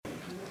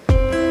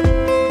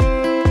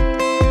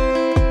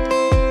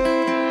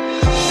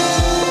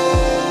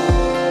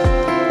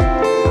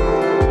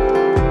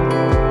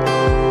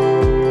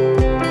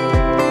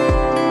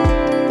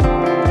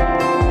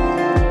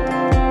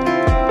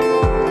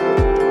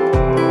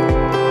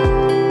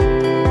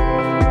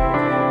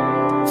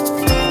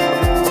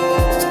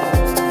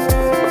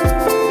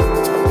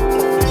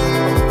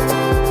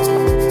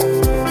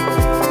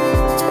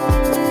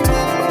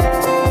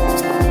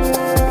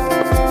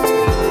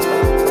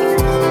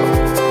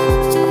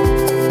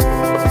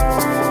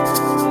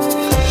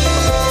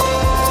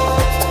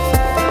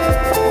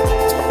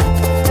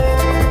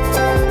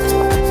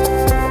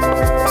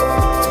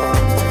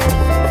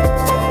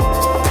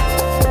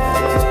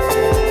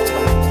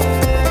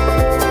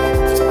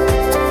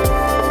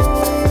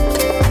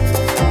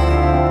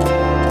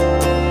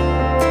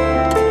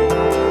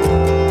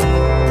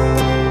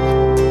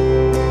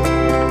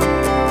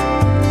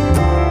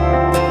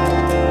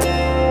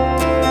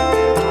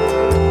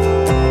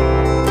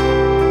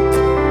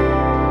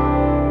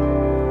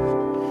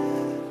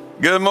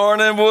Good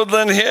morning,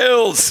 Woodland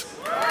Hills.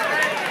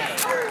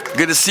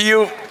 Good to see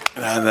you.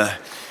 The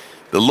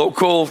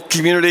local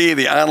community,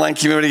 the online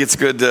community, it's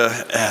good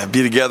to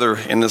be together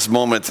in this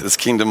moment, this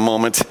kingdom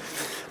moment.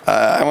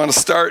 I want to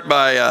start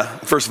by,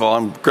 first of all,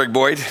 I'm Greg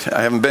Boyd.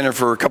 I haven't been here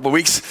for a couple of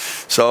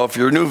weeks, so if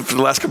you're new for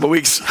the last couple of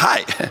weeks,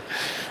 hi.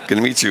 Good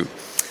to meet you.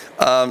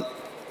 A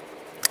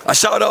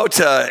shout out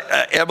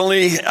to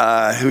Emily,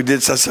 who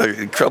did such an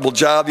incredible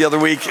job the other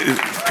week.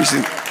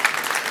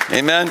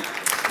 Amen.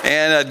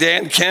 And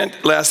Dan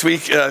Kent last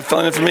week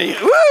filling in for me.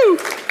 Woo!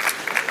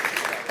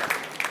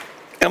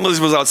 Emily's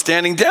was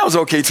outstanding. Dan was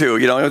okay too.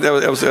 You know,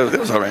 that was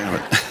all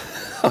right.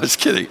 I was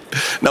kidding.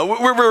 No,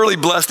 we're really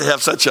blessed to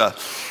have such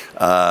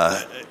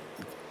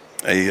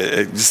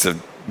just a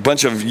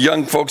bunch of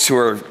young folks who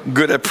are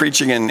good at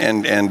preaching, and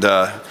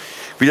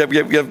we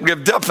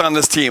have depth on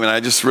this team, and I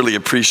just really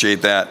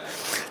appreciate that.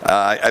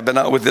 I've been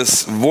out with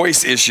this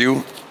voice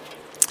issue.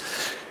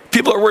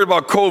 People are worried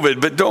about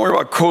COVID, but don't worry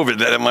about COVID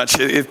that much.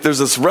 There's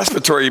this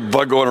respiratory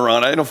bug going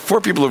around. I know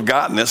 4 people have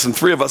gotten this, and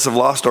 3 of us have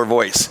lost our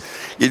voice.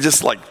 You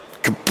just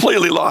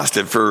completely lost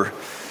it for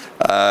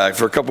a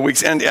couple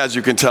weeks, and as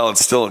you can tell,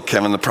 it's still kind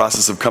of in the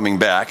process of coming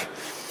back.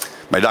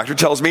 My doctor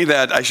tells me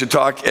that I should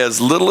talk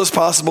as little as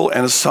possible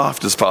and as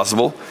soft as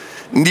possible,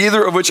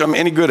 neither of which I'm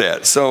any good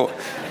at. So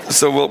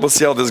we'll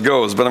see how this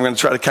goes, but I'm going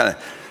to try to kind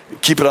of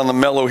keep it on the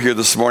mellow here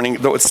this morning,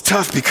 though it's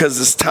tough because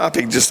this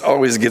topic just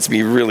always gets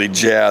me really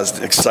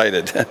jazzed,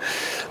 excited.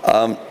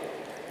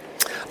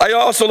 I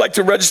also like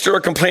to register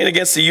a complaint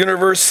against the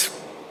universe.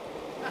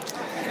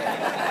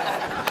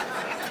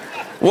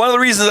 One of the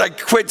reasons I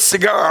quit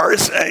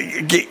cigars,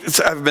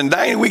 I've been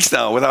 9 weeks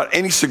now without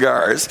any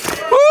cigars.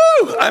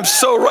 Woo! I'm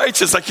so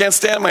righteous, I can't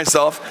stand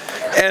myself.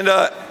 And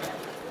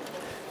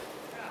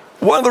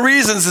one of the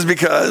reasons is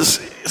because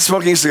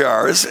smoking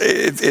cigars,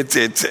 it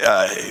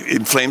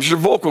inflames your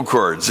vocal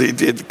cords.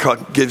 It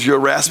gives you a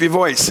raspy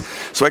voice.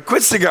 So I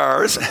quit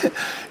cigars,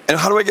 and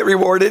how do I get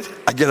rewarded?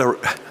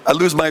 I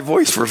lose my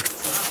voice for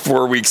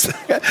 4 weeks.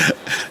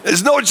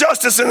 There's no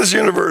justice in this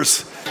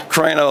universe,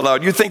 crying out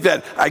loud. You think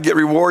that I get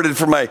rewarded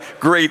for my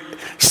great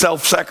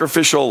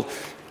self-sacrificial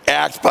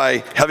act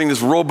by having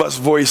this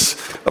robust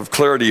voice of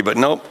clarity, but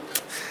nope.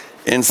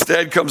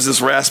 Instead comes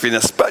this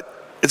raspiness,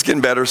 but it's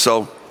getting better,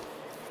 so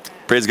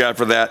praise God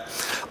for that.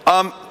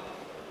 I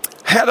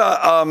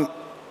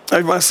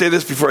want to say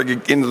this before I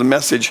get into the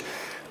message.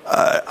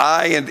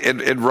 I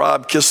and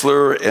Rob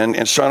Kistler and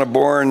Shauna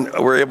Bourne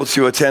were able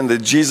to attend the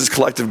Jesus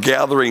Collective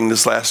gathering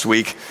this last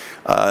week.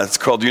 It's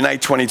called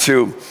Unite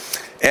 22.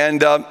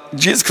 And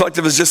Jesus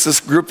Collective is just this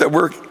group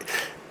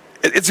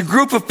it's a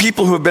group of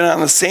people who have been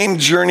on the same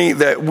journey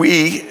that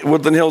we,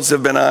 Woodland Hills,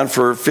 have been on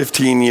for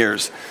 15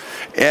 years.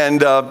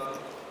 And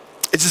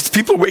it's just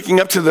people waking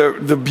up to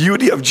the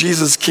beauty of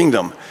Jesus'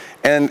 kingdom.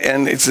 And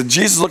it's a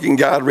Jesus-looking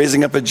God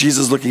raising up a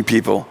Jesus-looking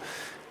people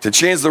to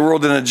change the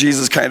world in a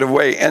Jesus kind of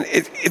way. And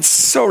it's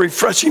so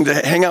refreshing to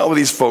hang out with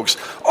these folks.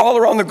 All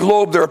around the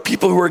globe, there are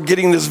people who are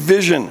getting this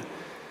vision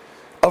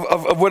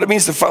of what it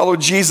means to follow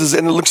Jesus.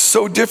 And it looks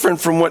so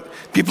different from what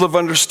people have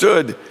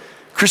understood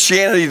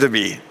Christianity to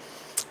be.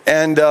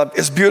 And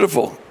it's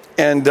beautiful.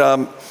 And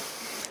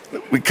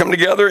we come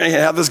together and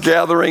have this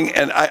gathering.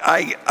 And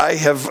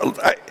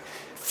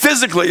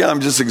physically,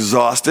 I'm just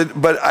exhausted,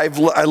 but I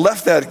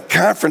left that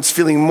conference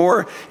feeling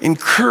more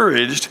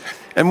encouraged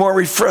and more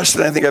refreshed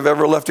than I think I've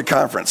ever left a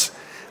conference.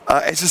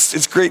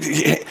 It's great.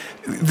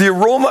 The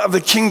aroma of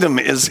the kingdom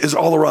is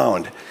all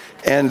around.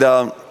 And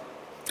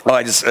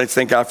I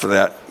thank God for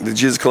that, the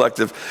Jesus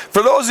Collective.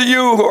 For those of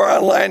you who are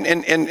online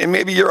and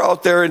maybe you're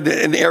out there in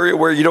an area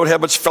where you don't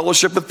have much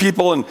fellowship with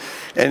people and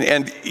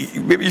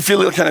maybe you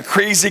feel kind of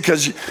crazy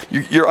because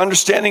your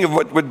understanding of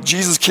what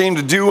Jesus came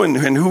to do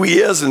and who he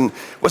is and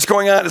what's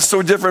going on is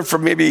so different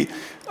from maybe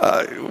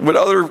what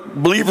other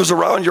believers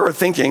around you are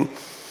thinking.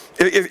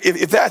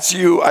 If that's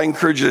you, I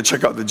encourage you to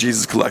check out the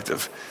Jesus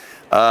Collective.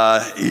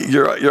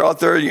 You're out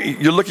there,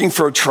 you're looking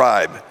for a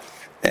tribe,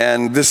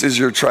 and this is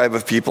your tribe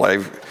of people. I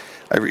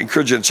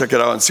encourage you to check it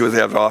out and see what they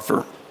have to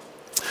offer.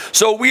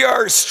 So we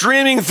are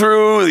streaming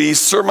through the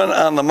Sermon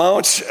on the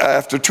Mount.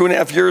 After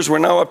 2.5 years, we're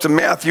now up to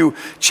Matthew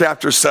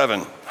chapter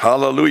 7.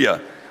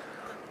 Hallelujah.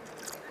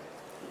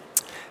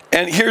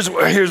 And here's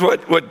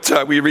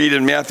what we read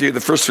in Matthew, the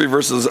first 3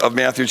 verses of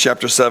Matthew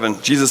chapter 7.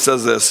 Jesus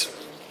says this: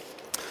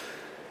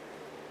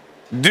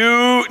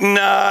 do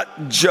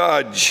not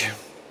judge.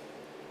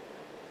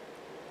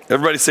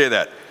 Everybody say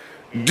that.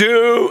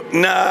 Do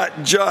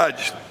not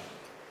judge.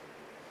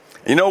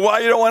 You know why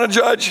you don't want to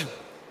judge?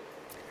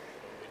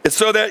 It's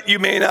so that you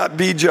may not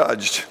be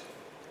judged.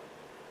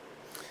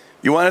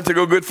 You want it to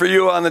go good for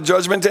you on the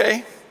judgment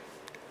day?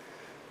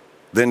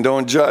 Then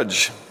don't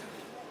judge.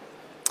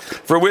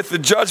 For with the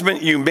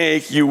judgment you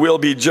make, you will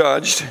be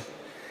judged,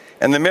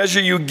 and the measure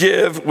you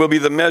give will be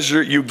the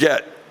measure you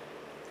get.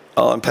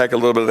 I'll unpack a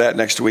little bit of that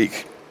next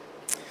week.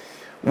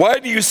 Why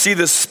do you see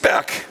the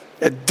speck,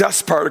 a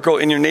dust particle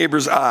in your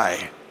neighbor's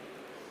eye?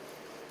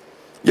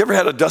 You ever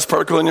had a dust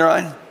particle in your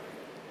eye?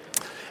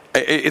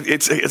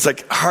 It's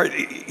like hard,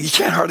 you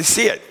can't hardly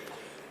see it.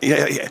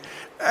 Yeah.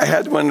 I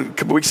had one a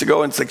couple weeks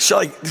ago, and it's like,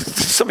 Shelly,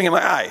 something in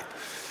my eye.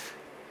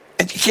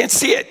 And you can't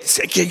see it. It's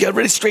like, you got to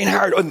really strain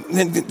hard. And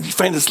then you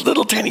find this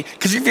little tiny,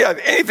 because if you have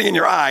anything in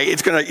your eye,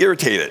 it's going to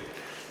irritate it.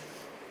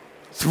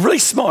 It's really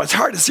small. It's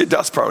hard to see a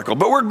dust particle.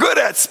 But we're good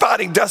at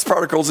spotting dust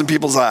particles in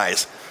people's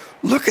eyes.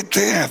 Look at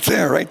that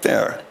there, right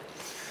there.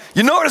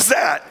 You notice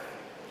that.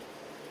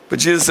 But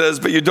Jesus says,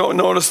 but you don't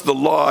notice the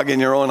log in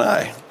your own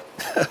eye.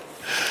 I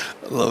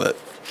love it.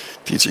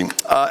 Teaching.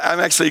 I'm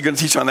actually going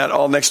to teach on that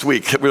all next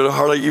week. We're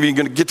hardly even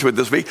going to get to it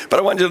this week. But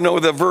I want you to know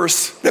the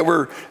verse that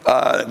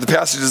the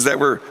passages that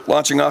we're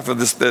launching off of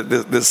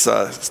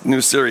this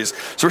new series.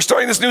 So we're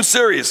starting this new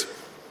series.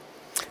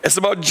 It's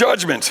about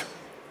judgment.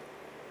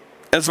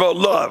 And it's about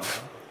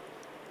love.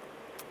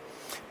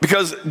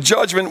 Because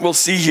judgment, we'll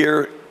see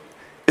here,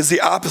 is the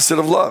opposite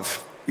of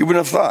love. You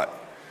wouldn't have thought.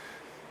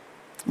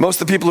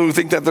 Most of the people who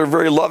think that they're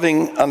very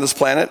loving on this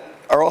planet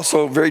are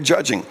also very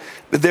judging.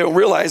 But they don't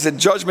realize that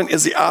judgment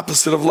is the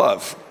opposite of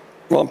love.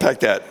 We'll unpack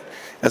that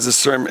as the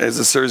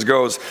series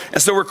goes.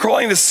 And so we're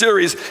calling this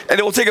series, and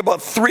it will take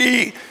about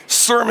 3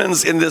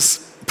 sermons in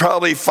this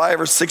probably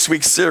 5 or 6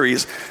 week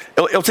series.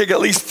 It'll take at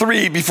least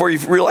 3 before you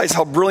realize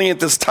how brilliant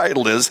this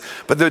title is.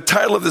 But the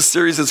title of this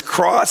series is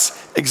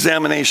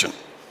Cross-Examination.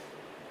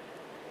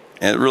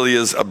 And it really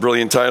is a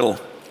brilliant title.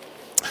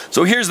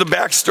 So here's the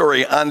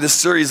backstory on this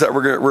series that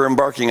we're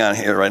embarking on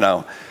here right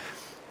now.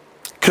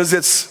 Because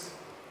it's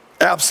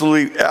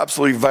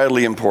absolutely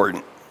vitally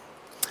important.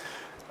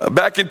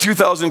 Back in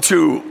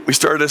 2002, we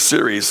started a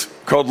series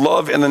called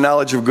Love and the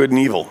Knowledge of Good and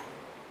Evil.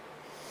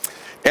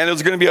 And it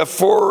was going to be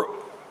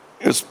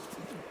it was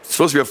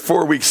supposed to be a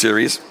 4-week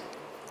series.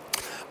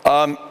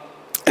 And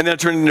then it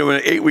turned into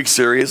an 8-week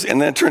series, and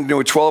then it turned into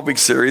a 12-week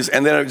series,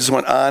 and then it just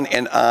went on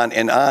and on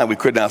and on. We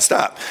could not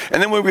stop.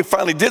 And then when we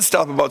finally did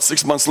stop about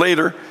 6 months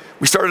later,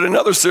 we started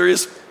another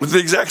series with the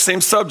exact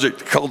same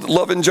subject called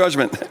Love and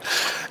Judgment.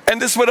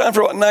 And this went on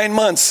for about 9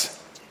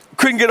 months.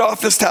 Couldn't get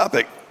off this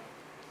topic.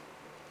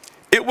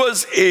 It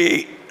was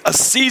a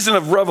season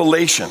of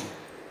revelation.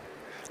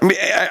 I mean,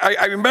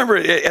 I remember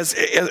as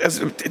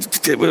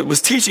it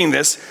was teaching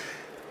this,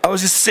 I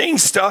was just seeing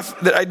stuff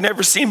that I'd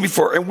never seen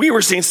before, and we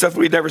were seeing stuff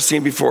we'd never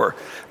seen before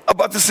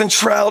about the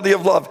centrality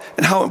of love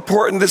and how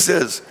important this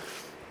is.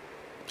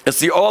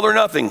 It's the all or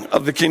nothing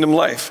of the kingdom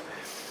life.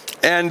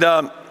 And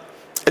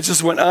it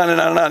just went on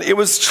and on and on. It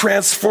was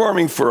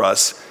transforming for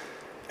us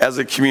as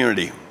a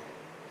community.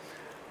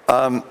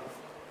 I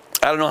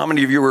don't know how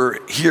many of you were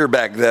here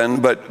back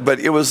then, but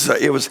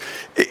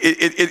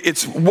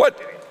it's what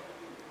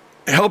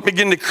helped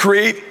begin to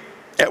create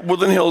at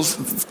Woodland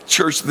Hills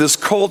Church this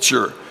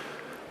culture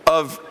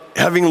of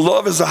having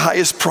love as the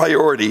highest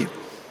priority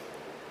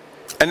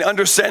and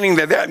understanding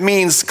that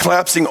means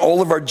collapsing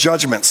all of our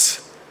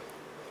judgments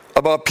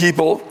about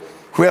people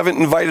who haven't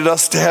invited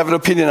us to have an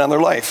opinion on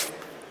their life.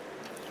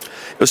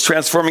 It was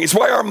transforming. It's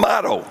why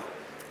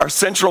our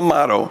central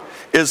motto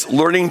is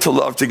learning to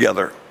love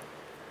together.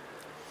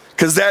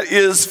 Because that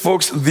is,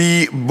 folks,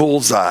 the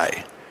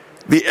bullseye,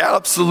 the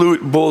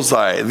absolute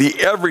bullseye, the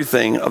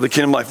everything of the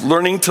kingdom life,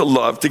 learning to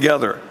love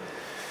together.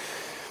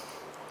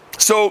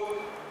 So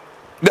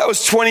that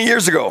was 20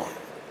 years ago.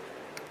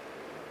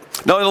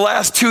 Now, in the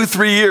last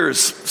 2-3 years,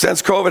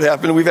 since COVID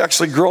happened, we've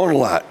actually grown a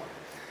lot.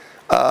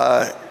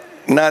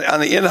 Not on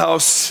the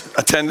in-house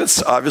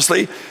attendance,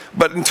 obviously,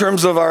 but in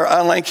terms of our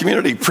online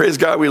community. Praise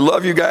God, we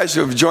love you guys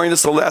who have joined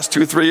us the last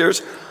 2-3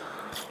 years.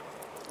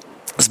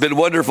 It's been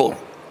wonderful.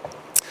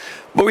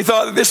 But we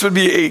thought that this would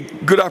be a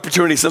good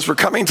opportunity, since we're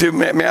coming to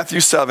Matthew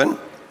 7,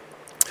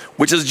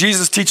 which is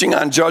Jesus teaching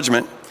on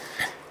judgment.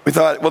 We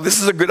thought, well,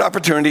 this is a good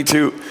opportunity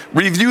to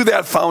review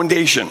that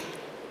foundation.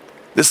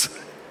 This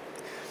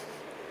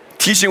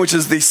teaching, which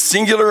is the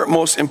singular,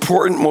 most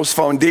important, most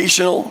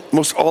foundational,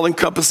 most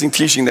all-encompassing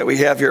teaching that we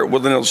have here at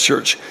Woodland Hills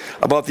Church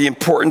about the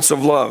importance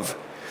of love.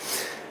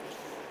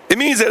 It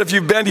means that if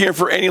you've been here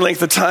for any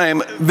length of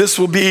time, this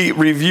will be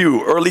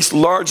review, or at least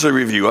largely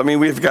review. I mean,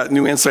 we've got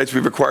new insights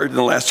we've acquired in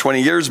the last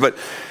 20 years, but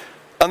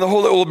on the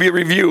whole, it will be a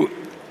review.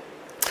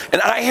 And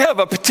I have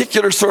a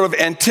particular sort of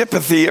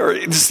antipathy or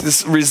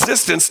this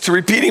resistance to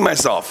repeating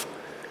myself.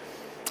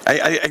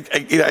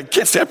 I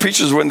can't stand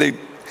preachers when they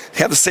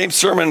have the same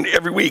sermon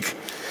every week.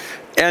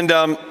 And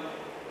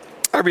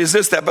I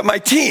resist that. But my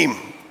team,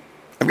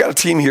 I've got a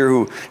team here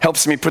who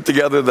helps me put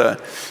together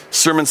the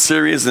sermon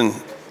series, and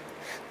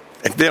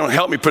if they don't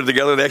help me put it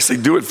together, they actually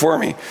do it for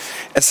me.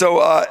 And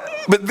so,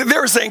 but they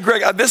were saying,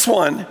 Greg, this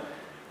one,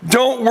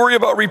 don't worry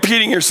about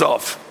repeating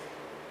yourself.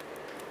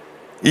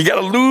 You got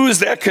to lose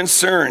that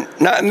concern,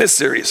 not in this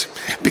series,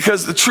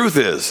 because the truth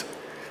is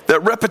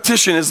that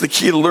repetition is the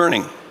key to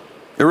learning.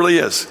 It really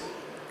is.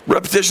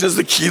 Repetition is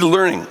the key to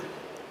learning.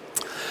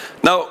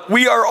 Now,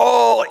 we are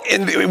all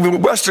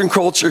in Western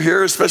culture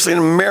here, especially in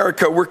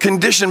America, we're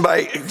conditioned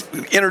by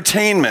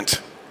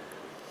entertainment.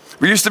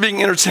 We're used to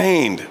being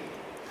entertained.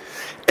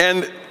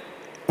 And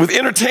with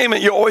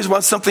entertainment, you always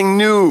want something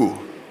new,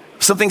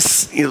 something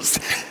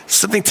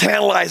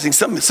tantalizing,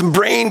 some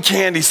brain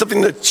candy,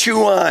 something to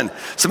chew on,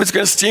 something that's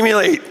going to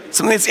stimulate,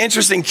 something that's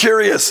interesting,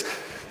 curious.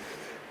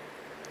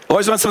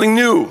 Always want something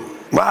new.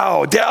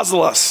 Wow,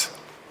 dazzle us.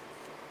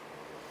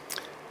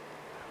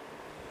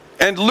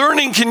 And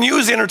learning can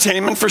use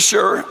entertainment for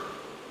sure.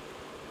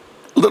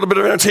 A little bit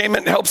of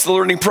entertainment helps the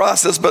learning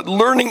process, but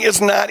learning is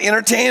not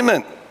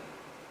entertainment.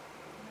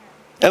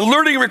 And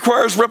learning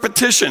requires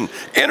repetition.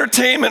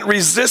 Entertainment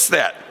resists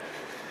that.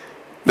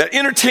 That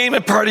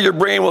entertainment part of your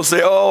brain will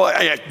say, oh,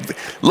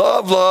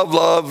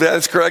 love,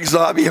 that's Greg's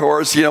hobby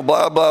horse,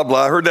 blah, blah,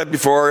 blah. I heard that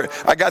before.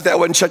 I got that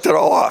one, checked it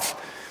all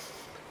off.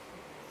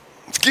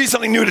 Give you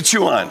something new to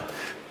chew on.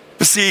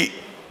 But see,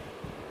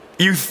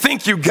 you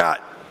think you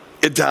got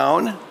it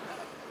down,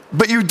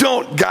 but you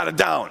don't got it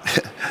down.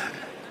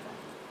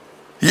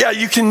 Yeah,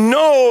 you can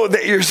know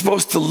that you're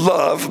supposed to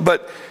love,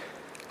 but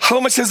how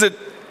much has it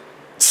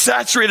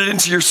saturated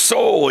into your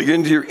soul,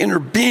 into your inner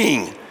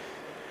being?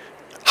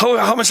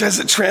 How much has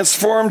it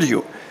transformed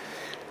you?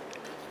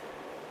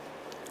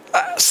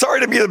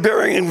 Sorry to be the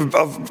bearing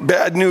of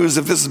bad news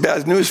if this is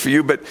bad news for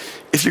you, but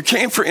if you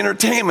came for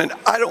entertainment,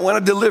 I don't want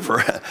to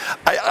deliver.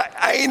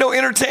 I ain't no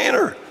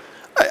entertainer.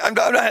 I'm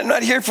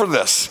not here for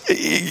this.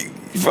 You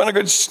want a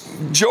good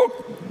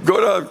joke? Go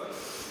to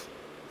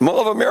Mall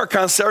of America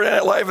on Saturday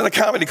Night Live in the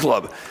Comedy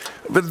Club.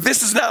 But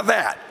this is not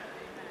that.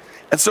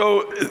 And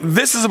so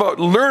this is about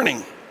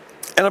learning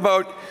and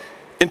about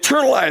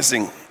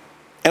internalizing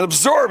and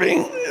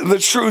absorbing the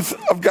truth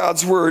of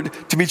God's word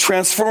to be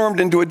transformed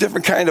into a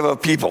different kind of a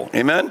people.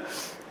 Amen?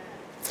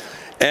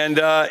 And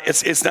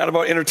it's not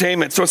about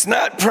entertainment. So it's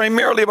not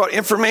primarily about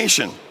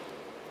information.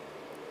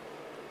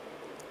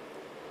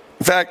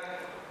 In fact,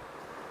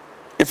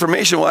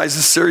 information-wise,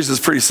 this series is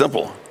pretty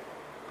simple.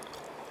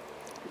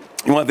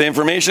 You want the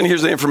information?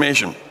 Here's the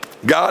information.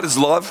 God is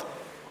love,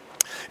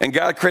 and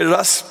God created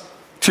us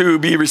to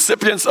be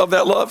recipients of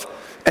that love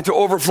and to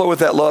overflow with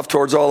that love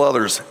towards all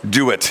others.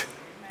 Do it.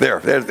 There.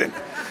 That's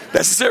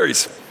the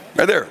series.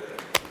 Right there.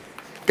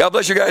 God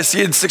bless you guys. See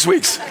you in 6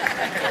 weeks.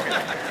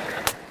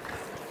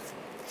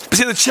 But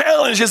see, the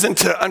challenge isn't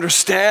to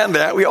understand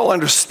that. We all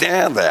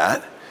understand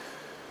that.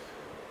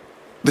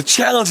 The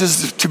challenge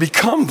is to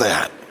become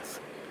that.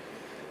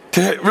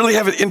 To really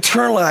have it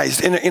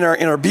internalized in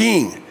our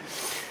being.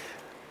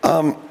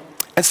 And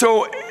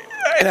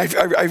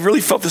I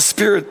really felt the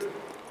Spirit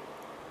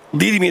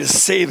leading me to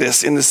say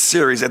this in this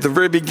series at the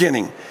very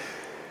beginning.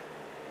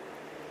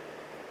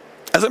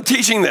 As I'm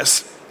teaching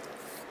this,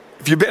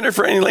 if you've been here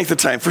for any length of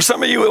time, for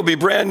some of you it'll be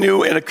brand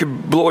new and it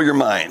could blow your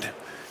mind.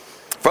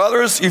 For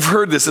others, you've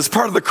heard this. It's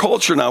part of the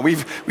culture now.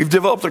 We've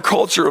developed a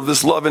culture of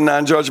this love and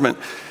non-judgment.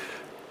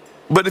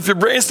 But if your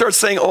brain starts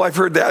saying, oh, I've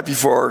heard that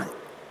before,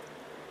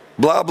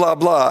 blah, blah,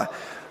 blah,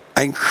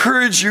 I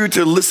encourage you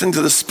to listen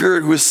to the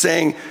Spirit who is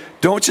saying,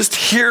 don't just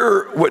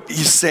hear what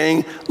he's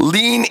saying,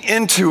 lean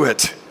into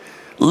it.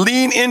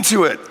 Lean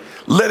into it.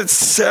 Let it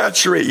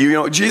saturate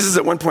you. Jesus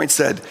at one point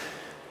said,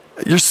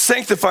 you're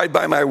sanctified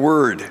by my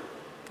word.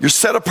 You're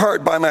set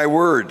apart by my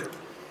word.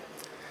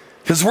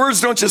 His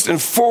words don't just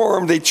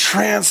inform, they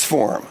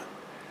transform.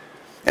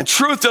 And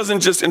truth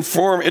doesn't just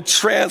inform, it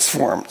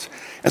transforms.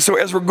 And so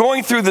as we're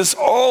going through this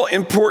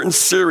all-important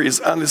series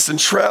on the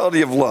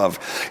centrality of love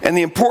and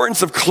the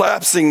importance of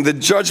collapsing the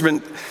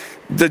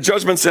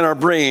judgments in our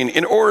brain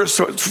in order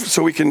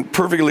so we can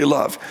perfectly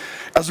love.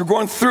 As we're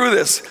going through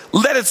this,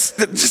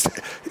 just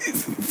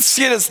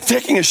see it as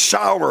taking a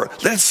shower.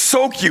 Let it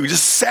soak you,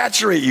 just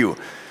saturate you.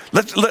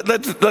 Let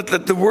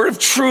the word of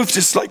truth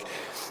just like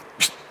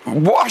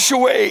wash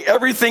away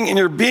everything in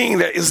your being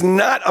that is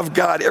not of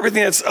God,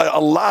 everything that's a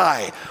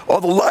lie,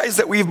 all the lies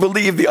that we've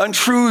believed, the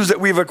untruths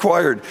that we've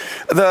acquired,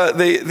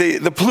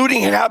 the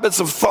polluting habits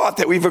of thought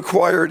that we've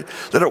acquired.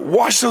 Let it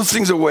wash those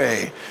things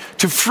away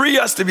to free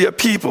us to be a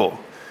people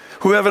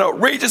who have an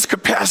outrageous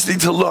capacity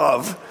to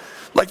love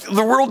like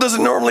the world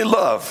doesn't normally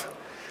love.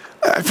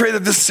 I pray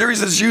that this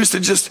series is used to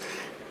just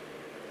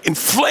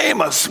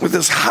inflame us with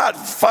this hot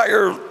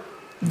fire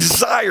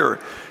desire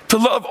to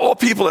love all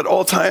people at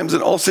all times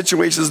in all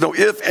situations, no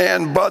if,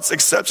 and, buts,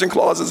 exception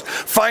clauses,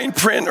 fine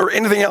print, or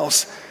anything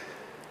else.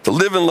 To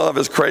live in love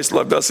as Christ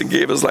loved us and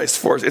gave his life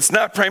for us. It's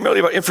not primarily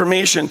about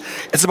information,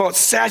 it's about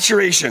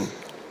saturation.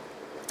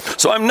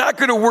 So I'm not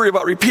going to worry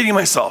about repeating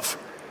myself.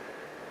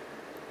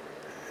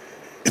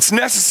 It's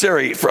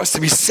necessary for us to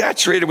be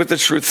saturated with the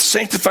truth,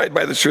 sanctified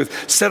by the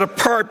truth, set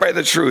apart by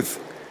the truth,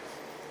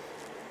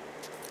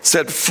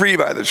 set free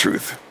by the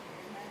truth,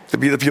 to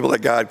be the people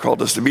that God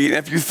called us to be. And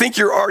if you think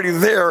you're already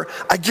there,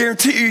 I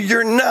guarantee you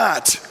you're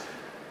not.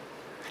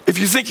 If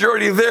you think you're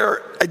already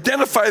there,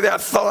 identify that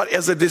thought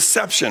as a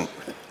deception.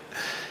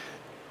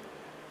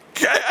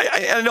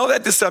 I know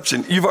that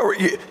deception. You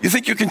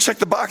think you can check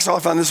the box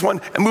off on this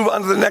one and move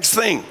on to the next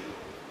thing.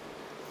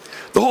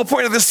 The whole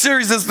point of this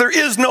series is there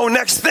is no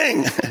next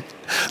thing.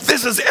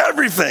 This is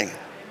everything.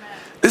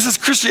 This is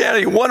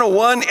Christianity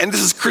 101 and this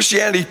is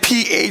Christianity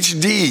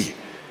PhD.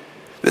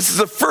 This is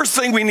the first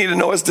thing we need to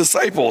know as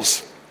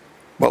disciples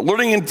about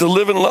learning to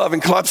live in love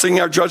and collapsing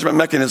our judgment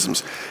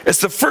mechanisms.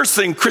 It's the first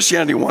thing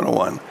Christianity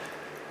 101.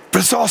 But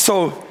it's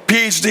also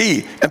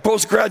PhD and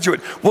postgraduate.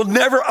 We'll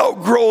never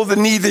outgrow the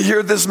need to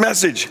hear this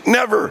message.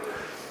 Never.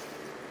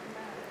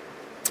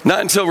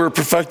 Not until we're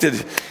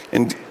perfected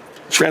and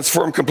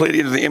transformed completely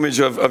into the image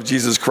of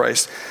Jesus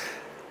Christ.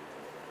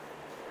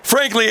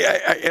 Frankly,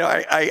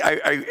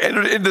 I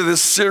entered into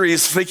this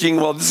series thinking,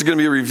 well, this is going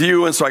to be a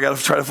review, and so I got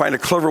to try to find a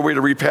clever way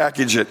to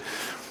repackage it.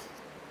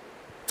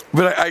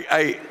 But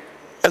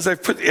as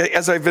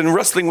I've been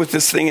wrestling with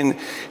this thing and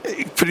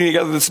putting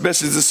together this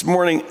message this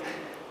morning,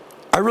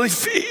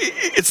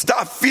 it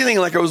stopped feeling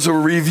like it was a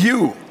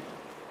review.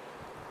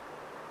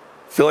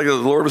 I feel like the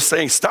Lord was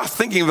saying, stop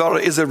thinking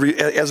about it as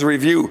a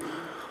review.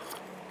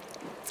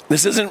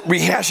 This isn't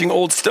rehashing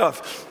old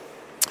stuff.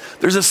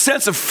 There's a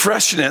sense of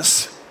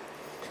freshness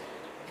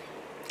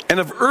and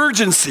of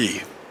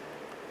urgency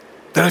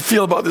that I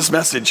feel about this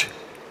message.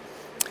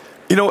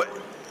 You know,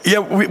 yeah,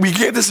 we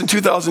gave this in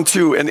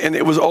 2002, and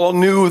it was all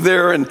new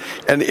there, and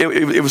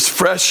it was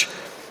fresh,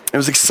 it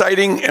was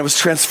exciting, it was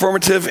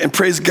transformative, and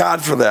praise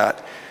God for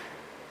that.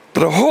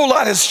 But a whole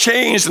lot has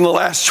changed in the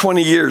last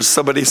 20 years.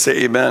 Somebody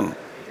say amen.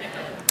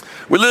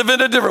 We live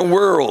in a different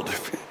world,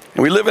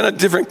 and we live in a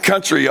different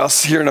country,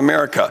 us here in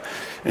America.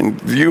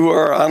 And you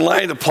are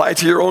online, apply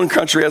to your own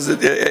country as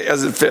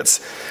it fits.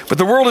 But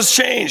the world has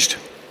changed.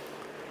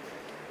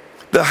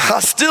 The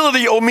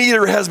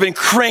hostility-o-meter has been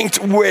cranked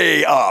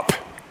way up.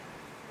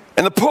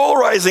 And the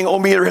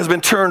polarizing-o-meter has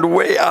been turned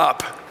way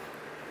up.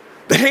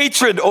 The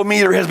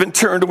hatred-o-meter has been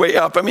turned way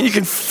up. I mean, you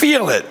can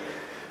feel it.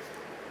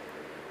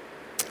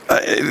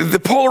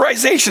 The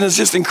polarization is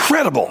just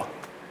incredible.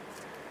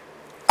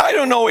 I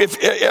don't know if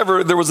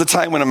ever there was a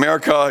time when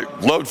America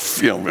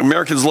loved,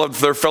 Americans loved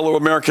their fellow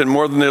American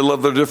more than they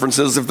loved their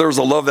differences. If there was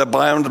a love that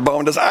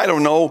bound us, I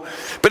don't know.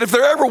 But if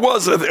there ever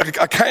was a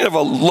kind of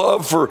a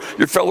love for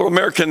your fellow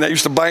American that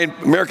used to bind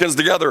Americans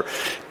together,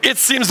 it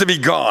seems to be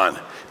gone.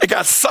 It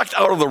got sucked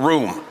out of the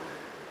room.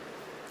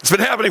 It's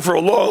been happening for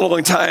a long,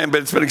 long time,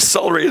 but it's been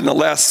accelerated in the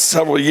last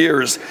several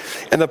years.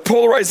 And the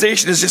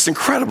polarization is just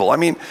incredible. I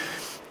mean,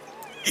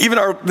 even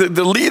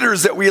the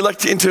leaders that we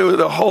elect into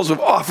the halls of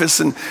office,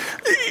 and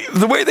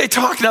the way they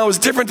talk now is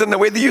different than the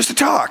way they used to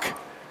talk.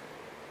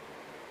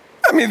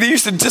 I mean, they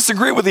used to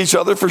disagree with each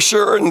other for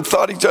sure and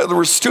thought each other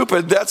were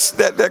stupid.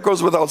 That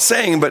goes without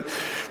saying. But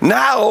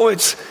now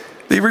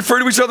they refer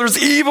to each other as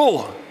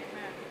evil.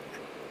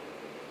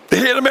 They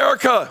hate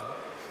America.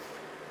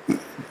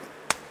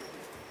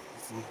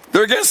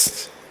 They're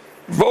against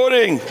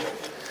voting.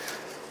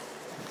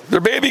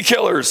 They're baby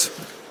killers.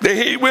 They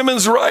hate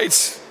women's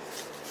rights.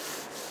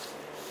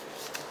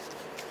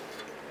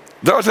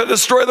 They're out to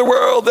destroy the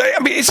world.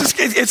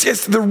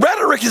 It's the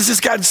rhetoric has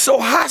just gotten so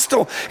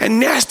hostile and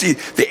nasty.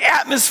 The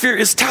atmosphere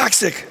is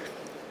toxic.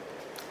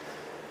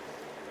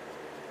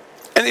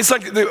 And it's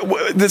like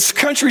this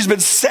country's been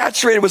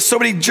saturated with so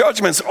many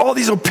judgments, all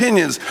these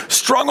opinions,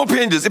 strong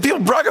opinions, and people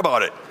brag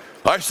about it.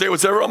 I say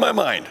whatever on my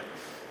mind.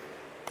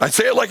 I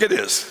say it like it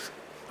is.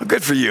 Well,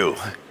 good for you.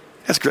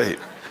 That's great.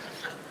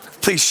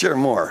 Please share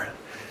more.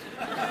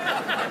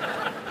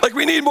 Like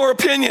we need more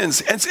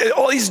opinions, and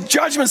all these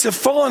judgments have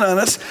fallen on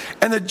us,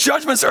 and the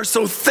judgments are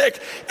so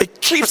thick, it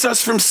keeps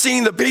us from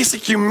seeing the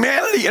basic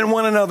humanity in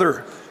one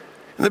another,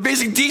 and the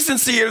basic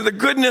decency or the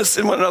goodness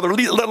in one another,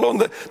 let alone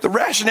the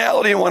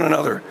rationality in one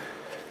another.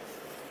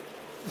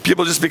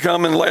 People just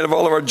become, in light of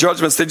all of our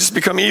judgments, they just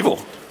become evil.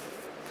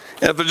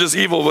 And if they're just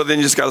evil, well, then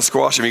you just got to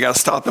squash them. You got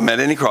to stop them at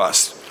any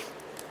cost.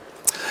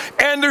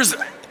 And there's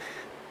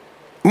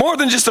more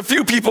than just a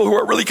few people who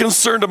are really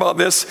concerned about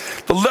this.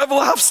 The level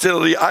of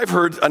hostility I've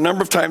heard a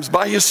number of times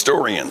by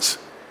historians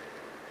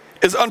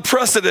is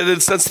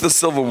unprecedented since the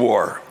Civil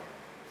War.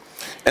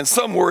 And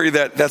some worry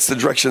that that's the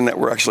direction that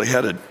we're actually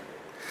headed.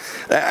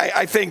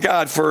 I thank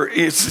God for,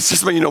 it's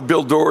just,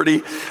 Bill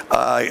Doherty,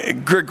 a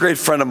great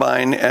friend of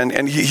mine,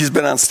 and he's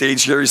been on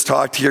stage here, he's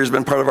talked here, he's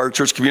been part of our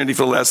church community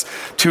for the last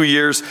 2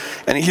 years,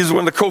 and he's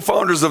one of the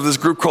co-founders of this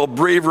group called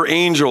Braver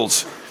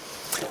Angels.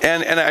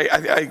 And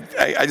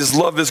I just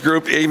love this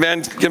group.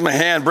 Amen. Give them a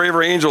hand.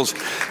 Braver Angels.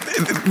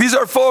 These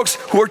are folks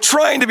who are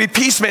trying to be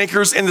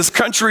peacemakers in this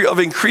country of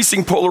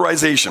increasing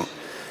polarization.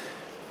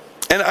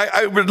 And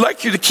I would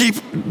like you to keep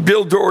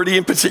Bill Doherty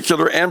in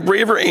particular and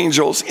Braver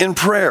Angels in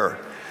prayer.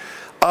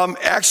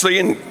 Actually,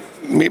 and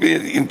maybe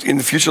in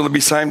the future there'll be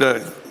time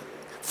to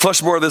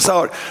flush more of this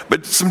out.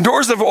 But some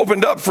doors have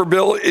opened up for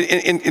Bill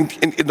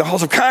in the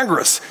halls of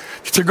Congress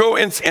to go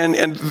and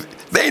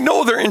they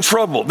know they're in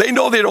trouble. They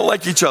know they don't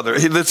like each other.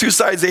 The two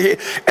sides they hate,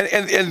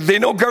 and they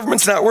know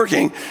government's not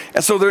working.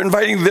 And so they're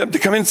inviting them to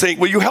come in and say,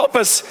 will you help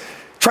us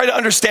try to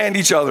understand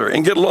each other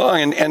and get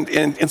along?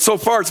 And so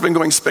far it's been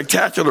going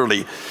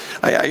spectacularly.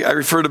 I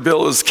refer to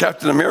Bill as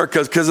Captain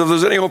America because if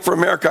there's any hope for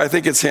America, I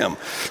think it's him.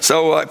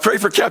 So pray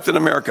for Captain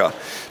America,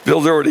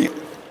 Bill Doherty.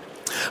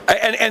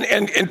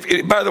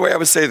 And by the way, I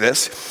would say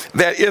this,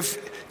 that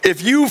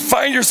if you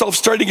find yourself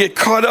starting to get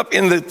caught up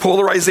in the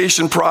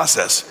polarization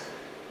process,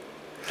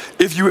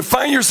 if you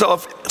find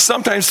yourself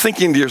sometimes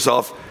thinking to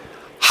yourself,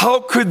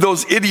 how could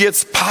those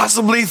idiots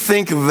possibly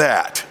think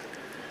that?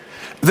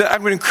 then I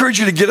would encourage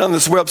you to get on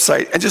this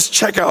website and just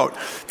check out.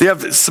 They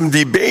have some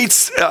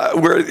debates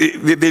where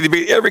they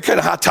debate every kind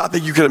of hot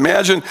topic you can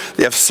imagine.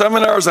 They have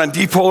seminars on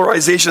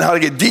depolarization, how to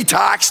get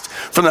detoxed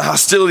from the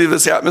hostility of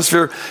this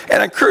atmosphere.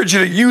 And I encourage you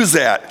to use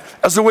that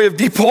as a way of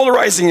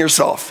depolarizing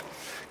yourself.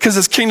 Because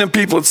as kingdom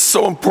people, it's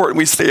so important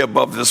we stay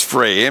above this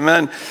fray,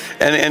 amen?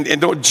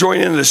 And don't join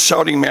in this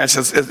shouting match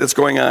that's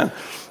going on.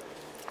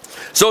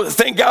 So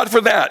thank God for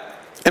that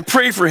and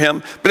pray for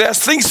him. But as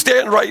things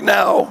stand right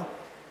now,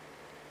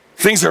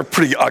 things are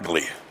pretty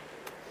ugly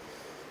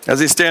as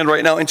they stand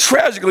right now. And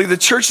tragically, the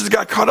church has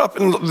got caught up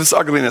in this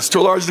ugliness to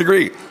a large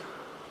degree.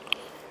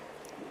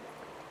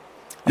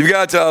 You've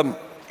got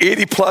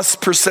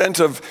 80+%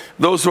 of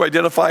those who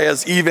identify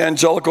as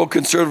evangelical,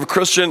 conservative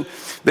Christian.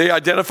 They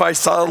identify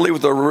solidly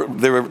with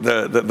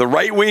the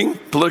right-wing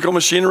political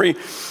machinery.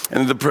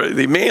 And the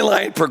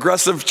mainline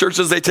progressive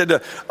churches, they tend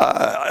to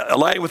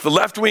align with the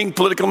left-wing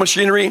political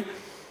machinery.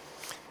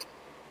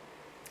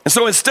 And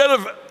so instead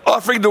of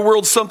offering the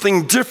world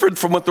something different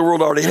from what the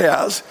world already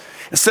has,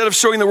 instead of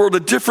showing the world a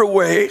different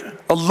way,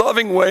 a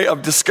loving way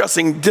of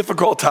discussing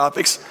difficult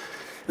topics,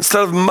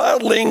 instead of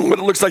modeling what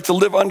it looks like to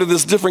live under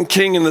this different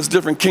king in this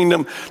different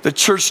kingdom, the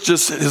church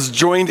just has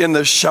joined in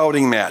the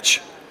shouting match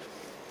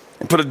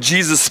and put a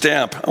Jesus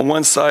stamp on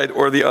one side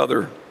or the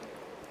other.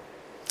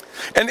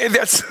 And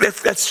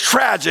that's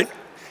tragic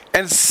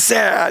and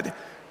sad,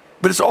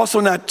 but it's also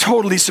not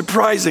totally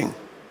surprising.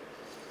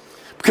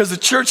 Because the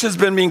church has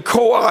been being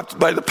co-opted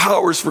by the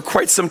powers for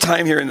quite some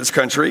time here in this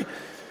country.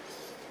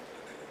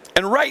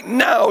 And right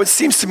now, it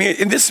seems to me,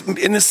 in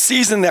this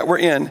season that we're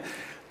in,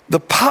 the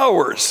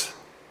powers,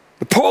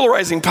 the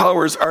polarizing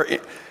powers are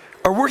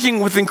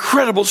working with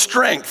incredible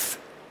strength.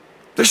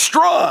 They're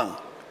strong.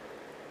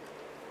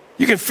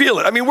 You can feel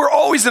it. I mean, we're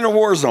always in a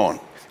war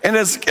zone. And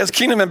as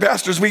kingdom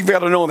ambassadors, we've got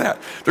to know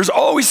that. There's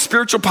always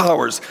spiritual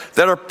powers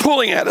that are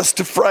pulling at us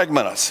to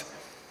fragment us.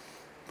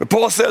 But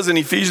Paul says in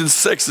Ephesians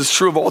 6, it's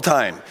true of all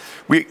time.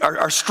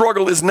 Our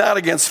struggle is not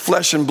against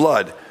flesh and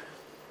blood,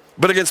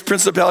 but against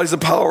principalities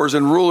and powers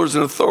and rulers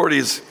and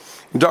authorities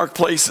in dark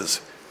places.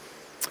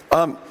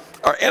 Our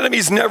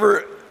enemies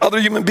never other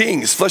human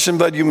beings, flesh and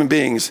blood human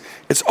beings.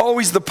 It's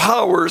always the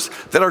powers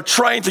that are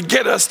trying to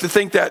get us to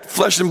think that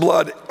flesh and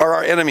blood are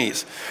our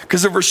enemies.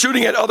 Because if we're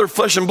shooting at other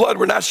flesh and blood,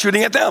 we're not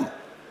shooting at them.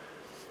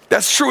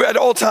 That's true at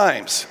all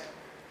times.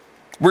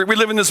 We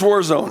live in this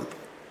war zone.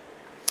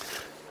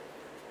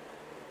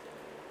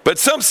 But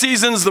some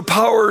seasons, the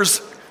powers,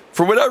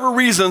 for whatever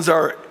reasons,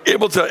 are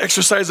able to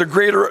exercise a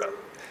greater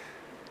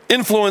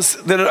influence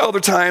than at other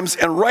times.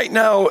 And right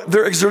now,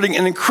 they're exerting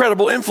an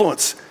incredible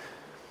influence.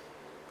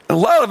 And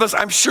a lot of us,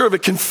 I'm sure of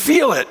it, can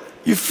feel it.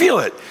 You feel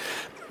it.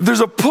 There's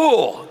a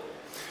pull.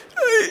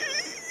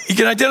 You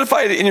can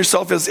identify it in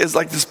yourself as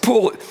like this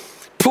pull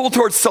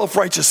towards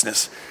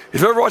self-righteousness.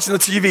 If you're ever watching the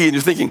TV and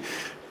you're thinking,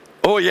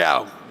 oh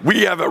yeah,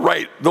 we have it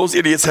right, those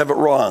idiots have it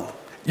wrong.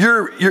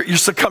 You're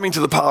succumbing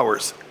to the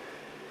powers.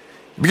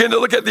 You begin to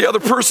look at the other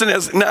person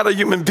as not a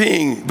human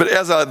being, but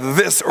as a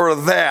this or a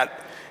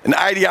that, an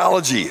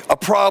ideology, a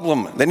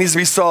problem that needs to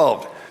be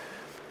solved,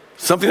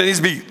 something that needs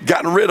to be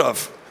gotten rid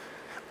of.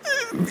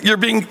 You're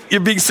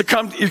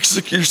succumbing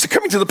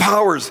to the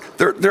powers.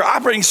 They're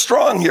operating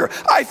strong here.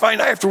 I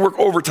find I have to work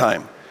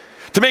overtime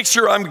to make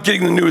sure I'm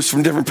getting the news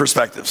from different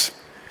perspectives.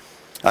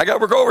 I got to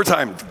work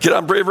overtime, get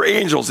on Braver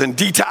Angels and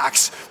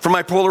detox from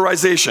my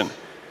polarization.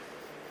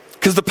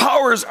 Because the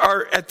powers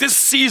are, at this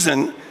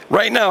season,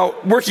 right now,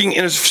 working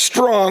in a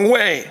strong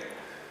way.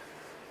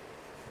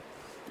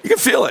 You can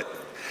feel it.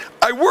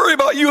 I worry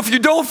about you if you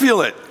don't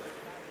feel it.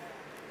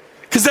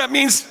 Because that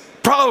means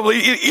probably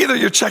either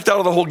you're checked out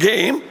of the whole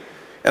game,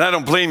 and I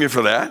don't blame you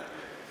for that,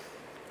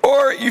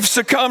 or you've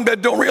succumbed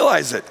and don't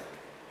realize it.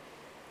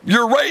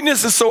 Your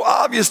rightness is so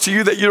obvious to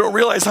you that you don't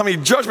realize how many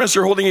judgments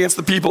you're holding against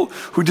the people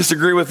who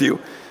disagree with you.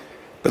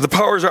 But the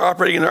powers are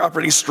operating, and they're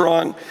operating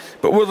strong.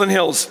 But Woodland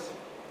Hills,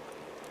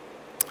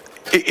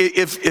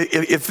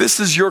 if this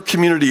is your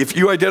community, if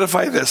you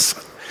identify this,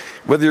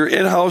 whether you're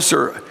in-house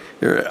or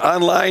you're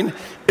online,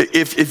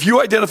 if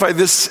you identify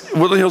this,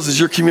 Woodland Hills is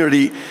your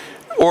community,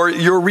 or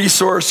your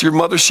resource, your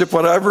mothership,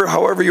 whatever,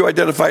 however you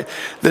identify,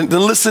 then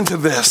listen to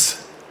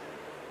this.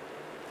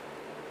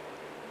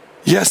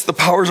 Yes, the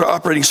powers are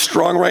operating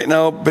strong right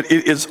now, but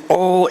it is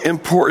all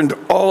important,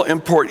 all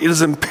important. It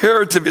is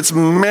imperative, it's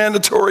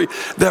mandatory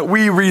that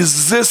we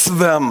resist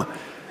them,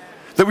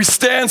 that we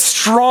stand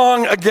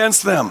strong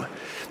against them,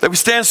 that we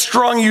stand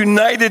strong,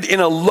 united in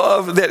a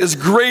love that is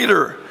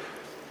greater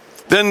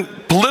than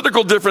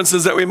political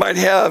differences that we might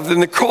have, than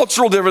the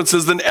cultural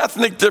differences, than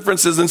ethnic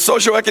differences, and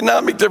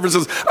socioeconomic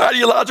differences,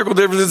 ideological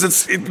differences.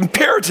 It's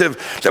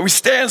imperative that we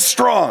stand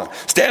strong,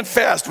 stand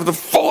fast with the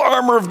full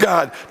armor of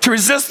God to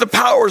resist the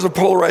powers of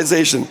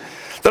polarization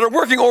that are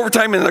working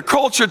overtime in the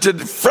culture to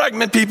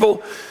fragment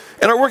people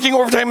and are working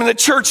overtime in the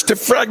church to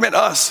fragment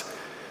us.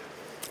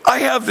 I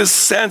have this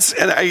sense,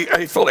 and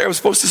I felt like I was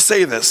supposed to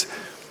say this.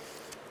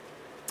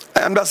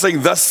 I'm not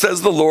saying thus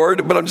says the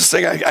Lord, but I'm just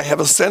saying I have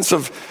a sense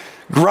of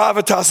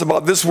gravitas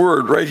about this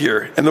word right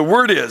here. And the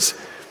word is,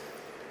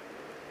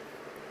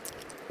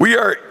 We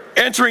are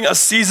entering a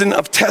season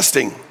of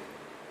testing.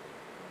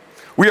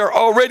 We are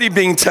already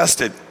being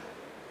tested.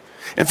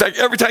 In fact,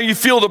 every time you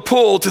feel the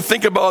pull to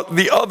think about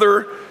the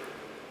other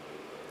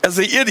as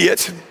the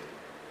idiot,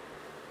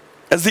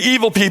 as the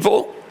evil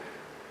people,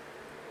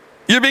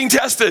 you're being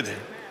tested.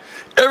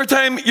 Every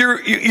time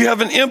you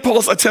have an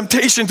impulse, a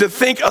temptation to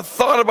think a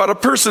thought about a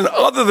person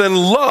other than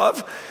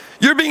love,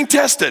 you're being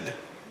tested.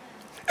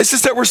 It's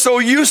just that we're so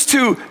used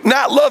to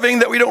not loving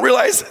that we don't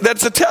realize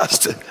that's a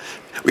test.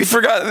 We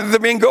forgot the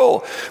main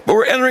goal. But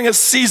we're entering a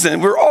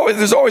season.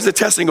 There's always a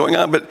testing going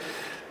on, but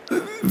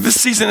this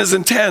season is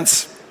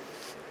intense.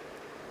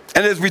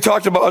 And as we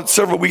talked about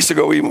several weeks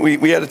ago,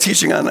 we had a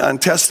teaching on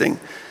testing.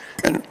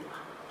 And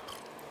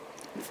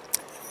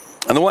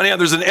on the one hand,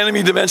 there's an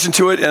enemy dimension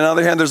to it, and on the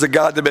other hand, there's a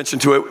God dimension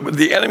to it.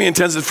 The enemy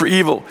intends it for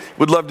evil,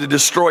 would love to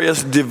destroy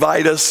us,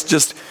 divide us,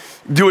 just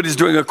do what he's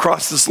doing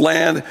across this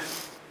land,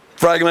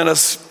 fragment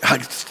us,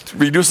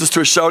 reduce us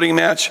to a shouting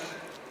match.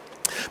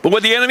 But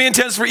what the enemy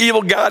intends for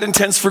evil, God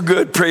intends for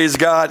good, praise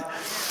God.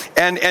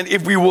 And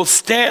if we will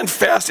stand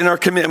fast in our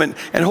commitment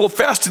and hold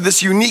fast to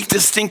this unique,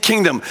 distinct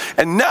kingdom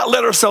and not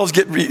let ourselves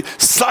get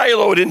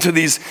siloed into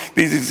these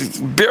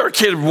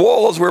barricaded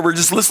walls where we're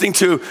just listening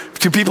to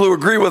people who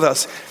agree with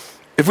us,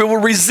 if we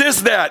will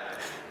resist that,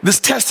 this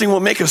testing will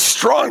make us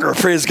stronger,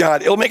 praise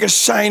God. It will make us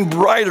shine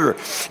brighter.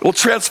 It will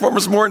transform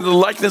us more into the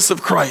likeness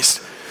of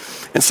Christ.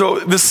 And so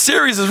this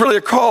series is really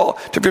a call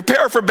to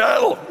prepare for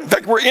battle. In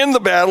fact, we're in the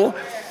battle.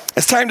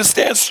 It's time to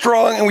stand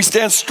strong, and we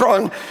stand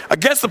strong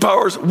against the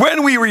powers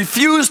when we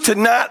refuse to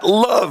not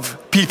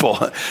love people.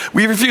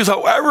 We refuse,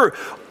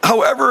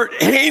 however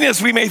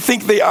heinous we may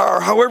think they are,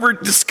 however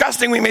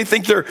disgusting we may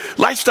think their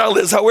lifestyle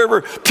is,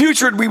 however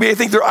putrid we may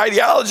think their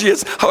ideology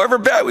is, however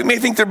bad we may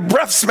think their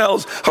breath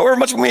smells, however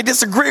much we may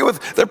disagree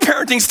with their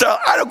parenting style.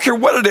 I don't care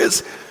what it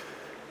is.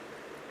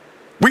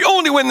 We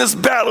only win this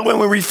battle when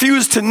we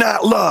refuse to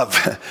not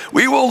love.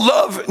 We will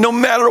love no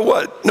matter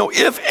what. No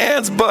ifs,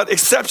 ands, but,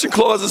 exception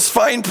clauses,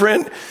 fine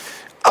print,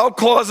 out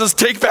clauses,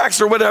 take backs,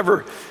 or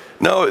whatever.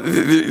 No,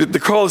 the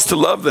call is to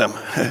love them,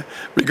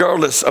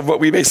 regardless of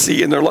what we may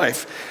see in their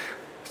life.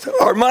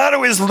 Our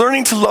motto is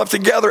learning to love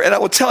together. And I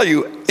will tell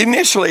you,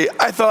 initially,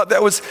 I thought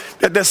that was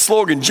that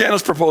slogan.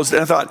 Janice proposed it,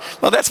 and I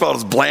thought, well, that's about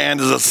as bland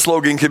as a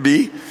slogan could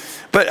be.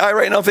 But I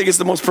right now think it's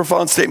the most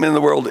profound statement in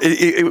the world.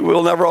 It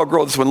will never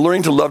outgrow this one,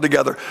 learning to love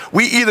together.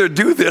 We either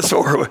do this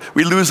or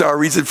we lose our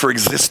reason for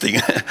existing.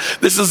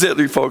 This is it,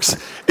 folks.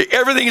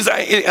 Everything is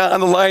on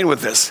the line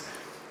with this.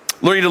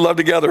 Learning to love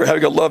together,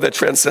 having a love that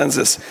transcends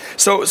this.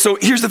 So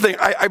here's the thing.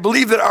 I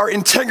believe that our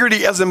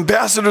integrity as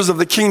ambassadors of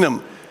the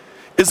kingdom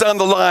is on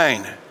the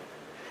line.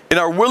 In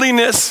our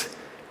willingness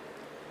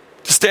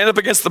to stand up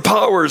against the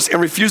powers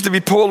and refuse to be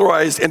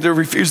polarized and to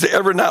refuse to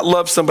ever not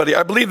love somebody.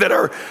 I believe that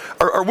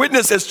our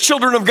witness as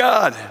children of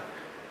God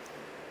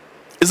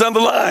is on the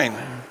line.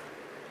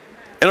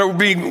 And are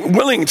being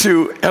willing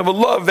to have a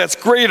love that's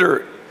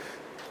greater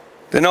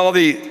than all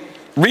the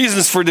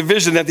reasons for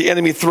division that the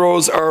enemy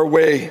throws our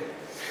way.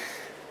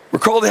 We're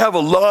called to have a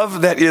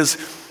love that is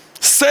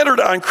centered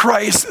on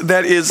Christ,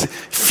 that is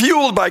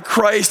fueled by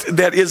Christ,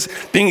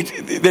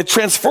 that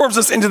transforms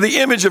us into the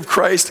image of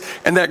Christ,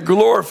 and that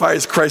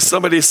glorifies Christ.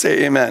 Somebody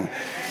say amen.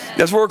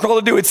 That's what we're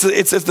called to do.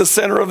 It's at the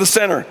center of the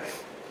center.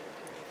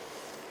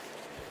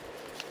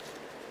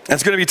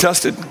 That's going to be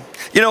tested.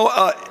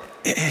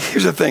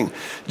 Here's the thing.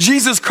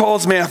 Jesus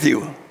calls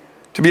Matthew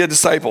to be a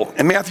disciple,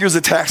 and Matthew is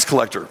a tax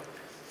collector.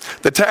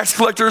 The tax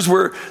collectors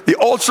were the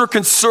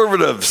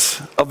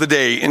ultra-conservatives of the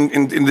day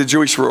in the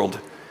Jewish world.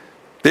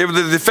 They were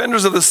the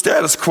defenders of the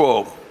status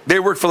quo. They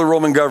worked for the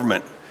Roman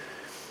government.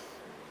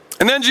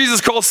 And then Jesus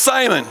called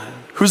Simon,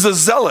 who's a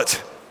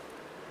zealot.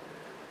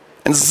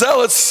 And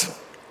zealots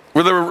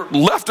were the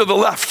left of the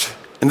left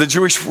in the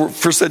Jewish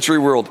first century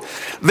world.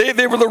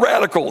 They were the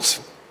radicals.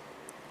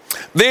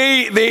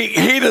 They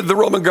hated the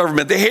Roman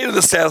government. They hated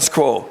the status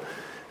quo.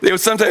 They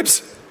would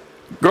sometimes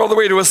go all the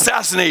way to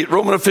assassinate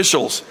Roman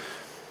officials.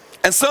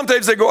 And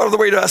sometimes they go out of the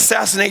way to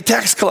assassinate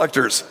tax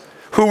collectors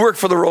who work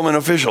for the Roman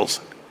officials.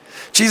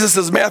 Jesus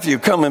says, Matthew,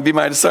 come and be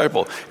my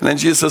disciple. And then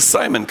Jesus says,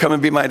 Simon, come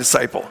and be my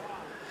disciple.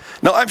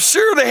 Now, I'm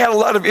sure they had a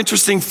lot of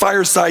interesting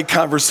fireside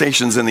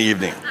conversations in the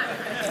evening.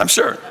 I'm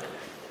sure.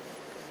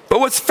 But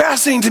what's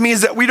fascinating to me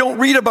is that we don't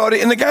read about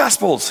it in the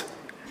Gospels.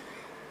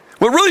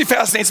 What really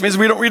fascinates me is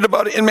we don't read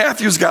about it in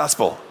Matthew's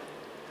Gospel.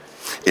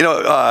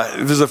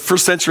 There's a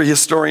first century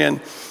historian,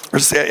 or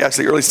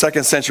actually early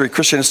second century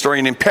Christian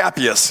historian named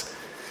Papias.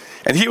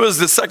 And he was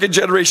the second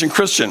generation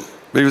Christian.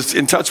 He was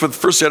in touch with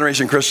first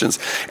generation Christians.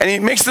 And he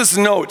makes this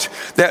note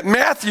that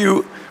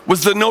Matthew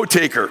was the note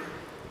taker.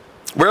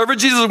 Wherever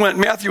Jesus went,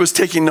 Matthew was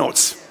taking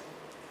notes,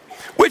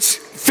 which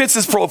fits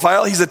his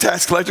profile. He's a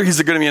tax collector.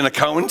 He's going to be an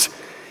accountant.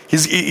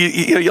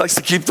 He likes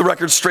to keep the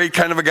record straight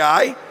kind of a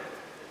guy.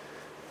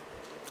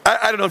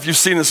 I don't know if you've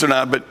seen this or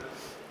not, but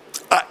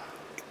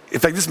in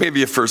fact, this may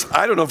be a first.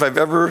 I don't know if I've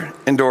ever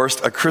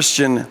endorsed a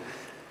Christian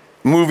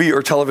movie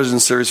or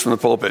television series from the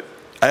pulpit.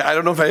 I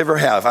don't know if I ever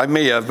have. I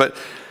may have, but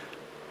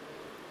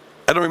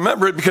I don't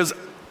remember it because,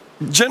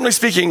 generally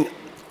speaking,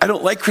 I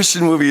don't like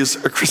Christian movies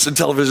or Christian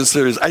television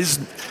series.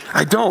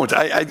 I don't.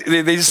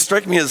 They just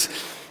strike me as,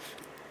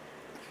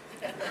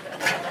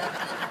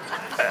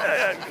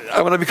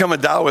 I want to become a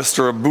Taoist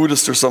or a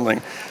Buddhist or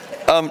something.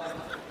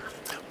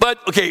 But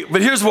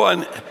here's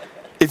one.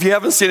 If you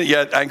haven't seen it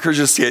yet, I encourage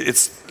you to see it.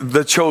 It's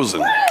The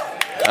Chosen.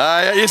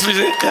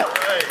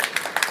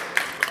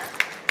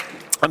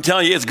 I'm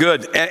telling you, it's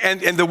good.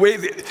 And the way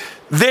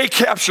they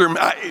capture,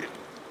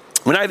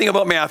 when I think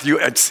about Matthew,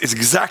 it's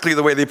exactly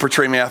the way they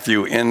portray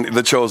Matthew in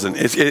The Chosen.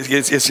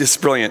 It's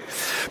just brilliant.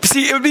 But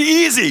see, it would be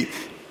easy.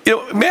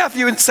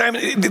 Matthew and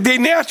Simon, they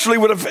naturally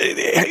would have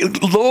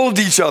loathed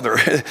each other.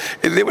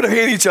 They would have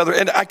hated each other.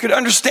 And I could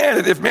understand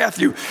it if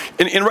Matthew,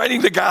 in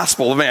writing the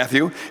Gospel of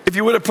Matthew, if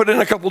you would have put in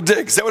a couple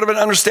digs, that would have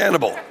been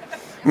understandable.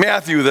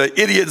 Matthew, the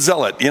idiot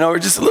zealot, or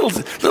just a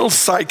little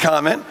side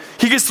comment.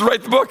 He gets to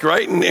write the book,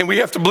 right? And we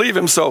have to believe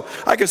him, so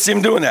I could see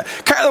him doing that.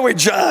 Kind of the way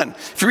John,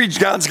 if you read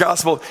John's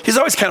gospel, he's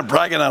always kind of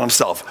bragging on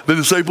himself. The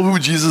disciple who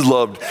Jesus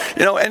loved.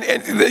 And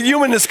the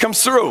humanness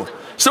comes through.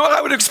 So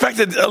I would have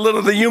expected a little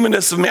of the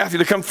humanness of Matthew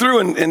to come through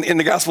in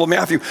the gospel of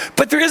Matthew.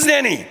 But there isn't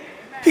any.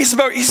 He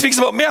speaks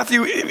about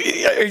Matthew,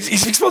 he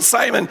speaks about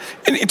Simon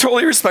in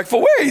totally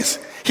respectful ways.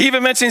 He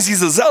even mentions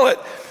he's a zealot,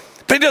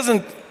 but he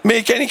doesn't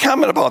make any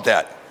comment about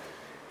that.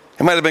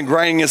 He might have been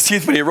grinding his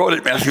teeth when he wrote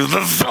it, Matthew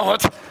the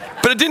zealot,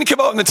 but it didn't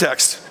come out in the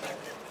text.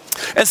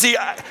 And see,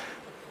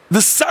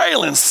 the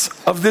silence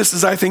of this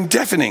is, I think,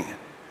 deafening.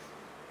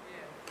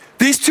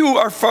 These two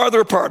are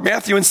farther apart.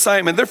 Matthew and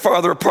Simon, they're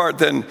farther apart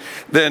than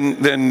what's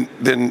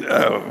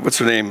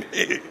her name?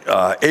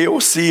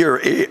 AOC or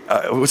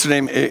what's her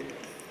name?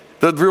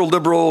 The real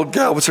liberal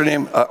gal, what's her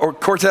name? Or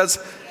Cortez?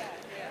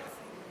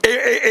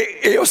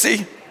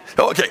 AOC?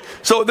 Oh, okay.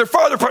 So they're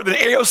farther apart than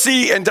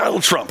AOC and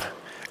Donald Trump,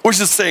 which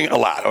is saying a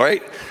lot, all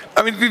right?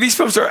 I mean, these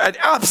folks are at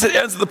opposite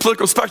ends of the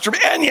political spectrum,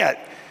 and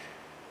yet,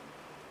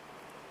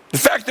 the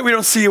fact that we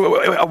don't see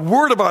a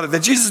word about it,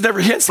 that Jesus never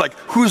hints like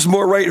who's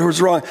more right,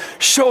 who's wrong,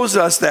 shows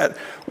us that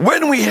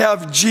when we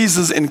have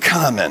Jesus in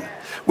common,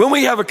 when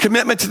we have a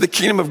commitment to the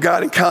kingdom of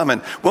God in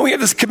common, when we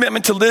have this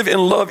commitment to live in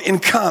love in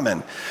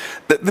common,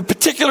 the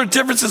particular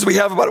differences we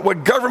have about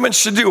what government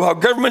should do, how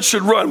government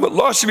should run, what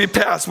laws should be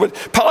passed, what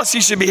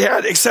policies should be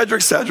had, et cetera,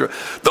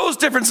 those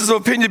differences of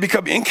opinion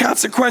become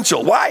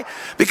inconsequential. Why?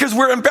 Because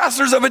we're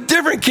ambassadors of a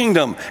different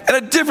kingdom and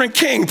a different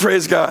king,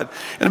 praise God,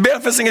 and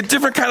manifesting a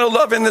different kind of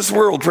love in this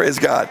world, praise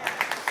God.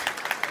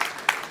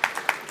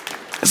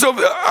 So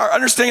our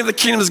understanding of the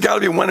kingdom has got to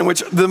be one in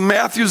which the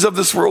Matthews of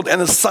this world and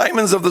the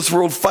Simons of this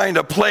world find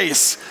a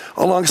place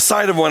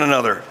alongside of one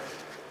another.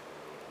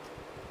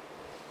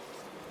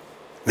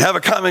 Have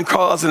a common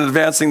cause in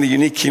advancing the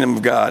unique kingdom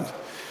of God.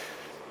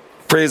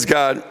 Praise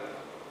God.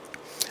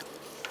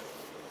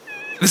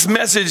 This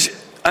message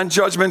on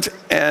judgment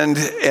and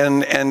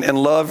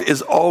love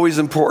is always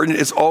important.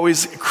 It's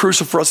always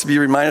crucial for us to be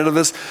reminded of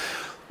this.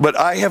 But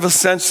I have a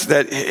sense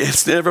that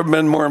it's never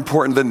been more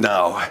important than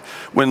now,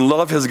 when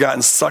love has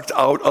gotten sucked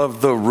out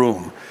of the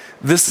room.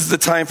 This is the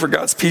time for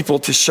God's people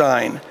to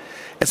shine.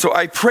 And so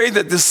I pray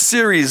that this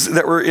series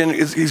that we're in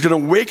is going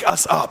to wake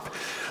us up.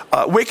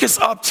 Wake us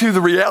up to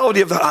the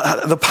reality of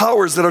the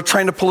powers that are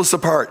trying to pull us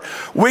apart.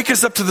 Wake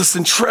us up to the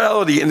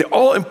centrality and the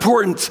all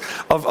importance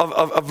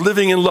of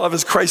living in love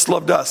as Christ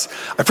loved us.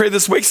 I pray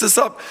this wakes us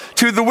up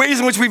to the ways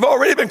in which we've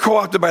already been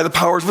co-opted by the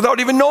powers without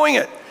even knowing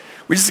it.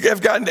 We just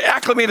have gotten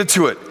acclimated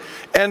to it.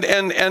 And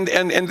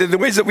the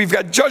ways that we've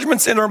got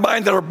judgments in our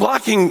mind that are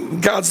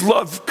blocking God's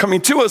love coming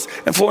to us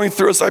and flowing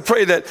through us. I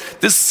pray that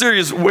this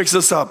series wakes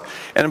us up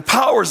and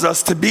empowers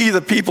us to be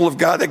the people of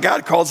God that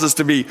God calls us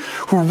to be,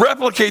 who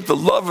replicate the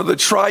love of the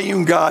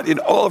triune God in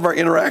all of our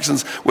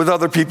interactions with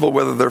other people,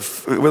 whether they're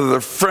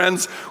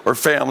friends or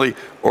family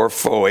or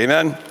foe.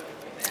 Amen?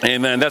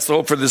 Amen. That's the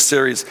hope for this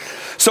series.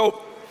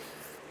 So,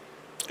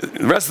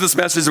 the rest of this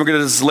message, we're going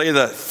to just lay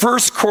the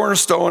first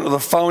cornerstone of the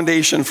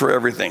foundation for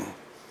everything.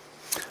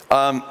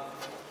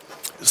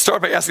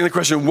 Start by asking the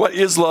question, what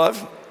is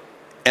love?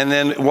 And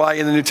then why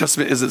in the New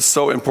Testament is it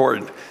so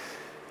important?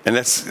 And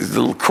that's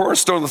the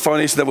cornerstone of the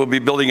foundation that we'll be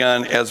building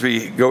on as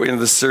we go into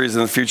this series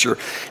in the future.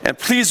 And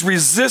please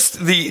resist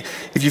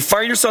if you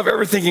find yourself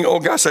ever thinking,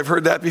 oh gosh, I've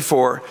heard that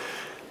before,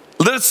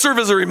 let it serve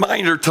as a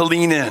reminder to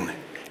lean in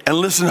and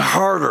listen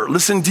harder,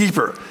 listen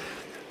deeper.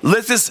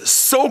 Let this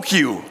soak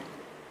you.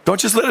 Don't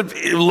just let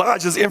it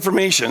lodge as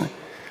information,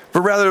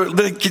 but rather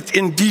let it get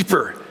in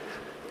deeper.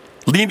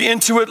 Lean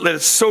into it, let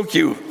it soak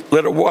you,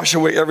 let it wash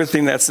away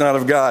everything that's not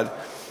of God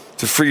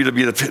to free you to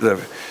be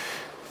the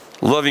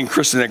loving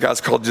Christian that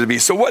God's called you to be.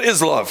 So what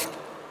is love?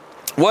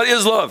 What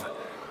is love?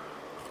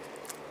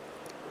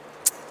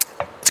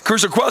 It's a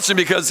crucial question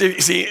because,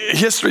 see,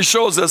 history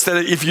shows us that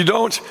if you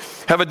don't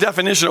have a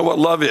definition of what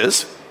love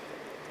is,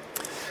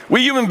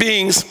 we human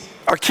beings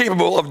are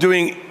capable of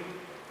doing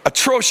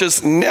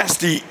atrocious,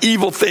 nasty,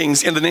 evil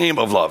things in the name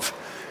of love.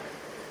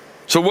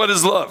 So what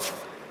is love?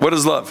 What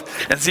is love?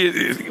 And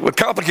see, what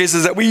complicates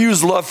is that we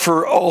use love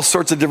for all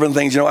sorts of different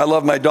things. I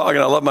love my dog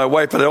and I love my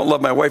wife, but I don't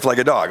love my wife like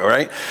a dog, all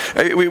right?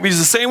 We use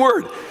the same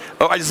word.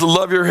 Oh, I just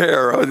love your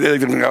hair. Oh,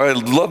 I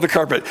love the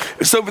carpet.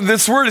 So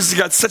this word has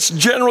got such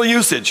general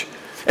usage.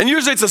 And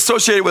usually it's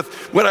associated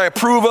with what I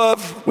approve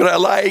of, what I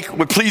like,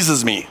 what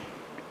pleases me.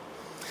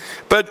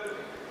 But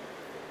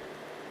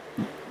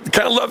the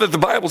kind of love that the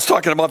Bible's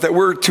talking about, that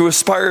we're to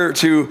aspire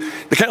to,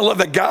 the kind of love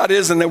that God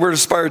is and that we're to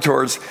aspire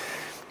towards,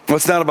 well,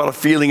 it's not about a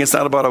feeling, it's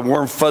not about a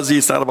warm fuzzy,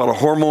 it's not about a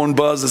hormone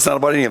buzz, it's not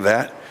about any of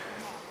that.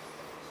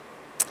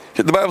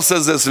 The Bible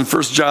says this in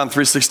 1 John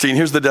 3:16.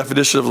 Here's the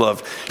definition of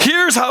love.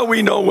 Here's how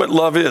we know what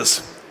love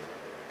is.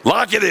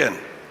 Lock it in.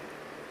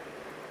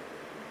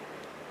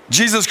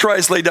 Jesus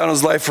Christ laid down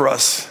his life for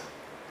us,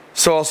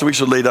 so also we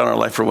should lay down our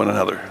life for one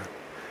another.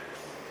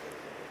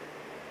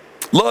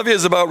 Love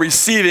is about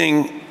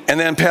receiving and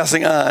then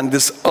passing on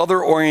this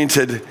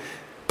other-oriented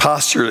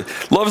posture.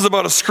 Love is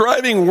about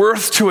ascribing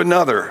worth to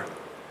another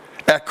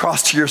at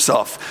cost to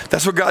yourself.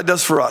 That's what God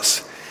does for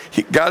us.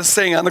 God is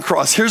saying on the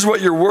cross, here's what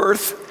you're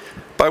worth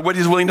by what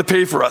he's willing to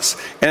pay for us.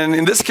 And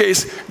in this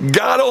case,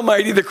 God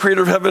Almighty, the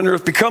creator of heaven and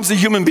earth, becomes a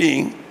human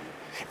being,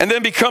 and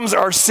then becomes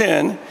our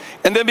sin,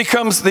 and then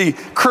becomes the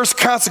cursed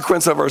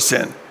consequence of our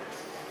sin.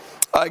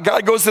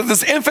 God goes to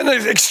this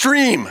infinite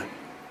extreme.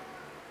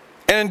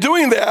 And in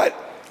doing that,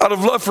 out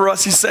of love for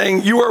us, he's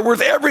saying, you are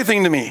worth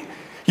everything to me.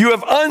 You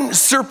have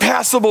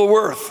unsurpassable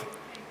worth.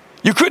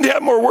 You couldn't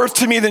have more worth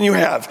to me than you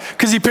have,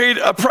 because he paid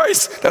a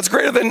price that's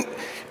greater than,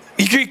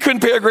 he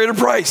couldn't pay a greater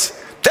price.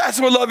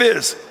 That's what love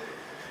is.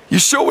 You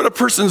show what a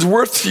person's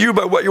worth to you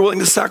by what you're willing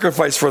to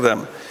sacrifice for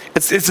them.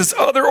 It's this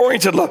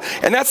other-oriented love.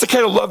 And that's the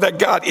kind of love that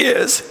God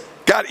is.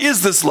 God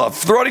is this love.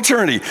 Throughout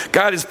eternity,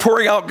 God is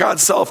pouring out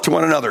God's self to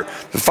one another.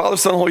 The Father,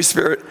 Son, and Holy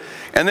Spirit.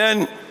 And then,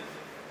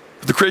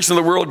 with the creation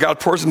of the world, God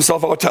pours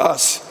himself out to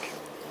us.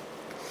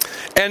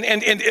 And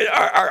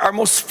our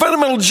most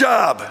fundamental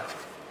job,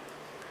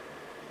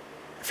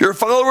 if you're a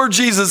follower of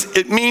Jesus,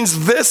 it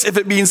means this, if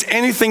it means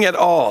anything at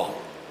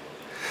all.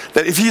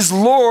 That if he's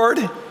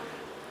Lord,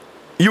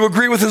 you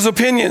agree with his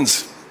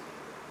opinions.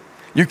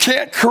 You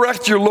can't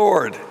correct your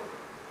Lord.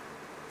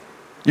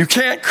 You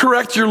can't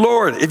correct your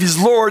Lord. If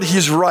he's Lord,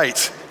 he's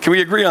right. Can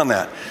we agree on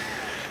that?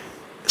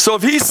 So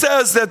if he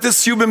says that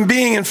this human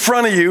being in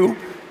front of you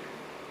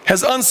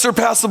has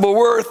unsurpassable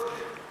worth,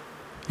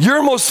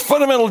 your most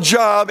fundamental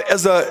job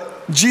as a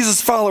Jesus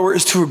follower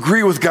is to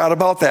agree with God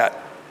about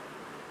that.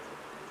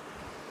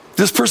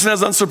 This person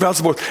has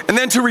unsurpassable worth. And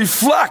then to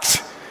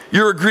reflect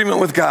your agreement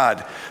with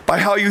God by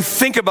how you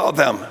think about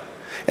them,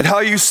 and how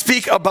you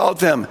speak about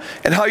them,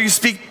 and how you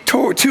speak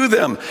to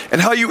them, and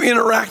how you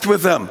interact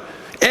with them.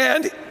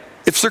 And,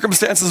 if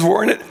circumstances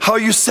warrant it, how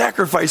you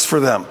sacrifice for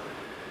them.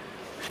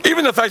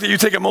 Even the fact that you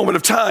take a moment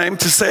of time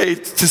to say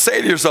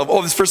to yourself,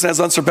 oh, this person has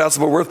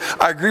unsurpassable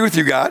worth. I agree with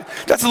you, God.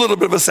 That's a little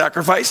bit of a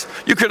sacrifice.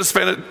 You could have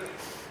spent it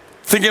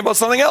thinking about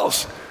something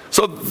else.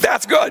 So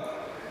that's good.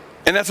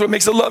 And that's what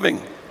makes it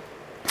loving.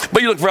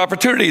 But you look for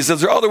opportunities.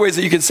 There are other ways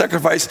that you can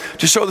sacrifice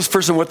to show this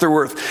person what they're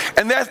worth.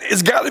 And that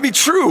has got to be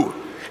true.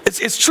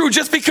 It's true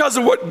just because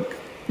of what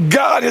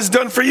God has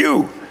done for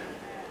you.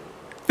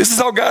 This is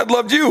how God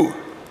loved you.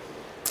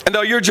 And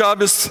now your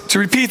job is to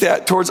repeat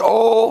that towards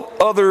all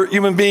other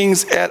human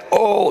beings at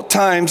all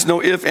times,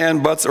 no if,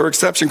 and, buts, or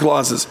exception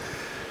clauses.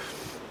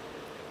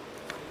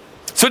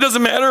 So it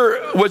doesn't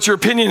matter what your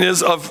opinion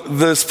is of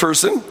this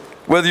person,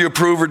 whether you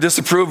approve or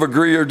disapprove,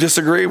 agree or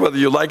disagree, whether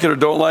you like it or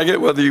don't like it,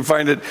 whether you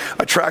find it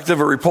attractive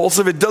or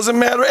repulsive, it doesn't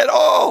matter at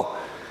all.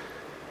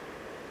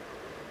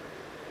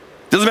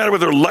 Doesn't matter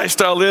what their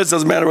lifestyle is,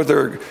 doesn't matter what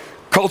their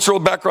cultural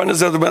background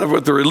is, doesn't matter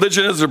what their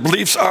religion is, their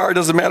beliefs are,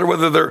 doesn't matter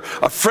whether they're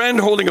a friend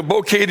holding a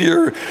bouquet to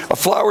your,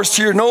 flowers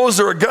to your nose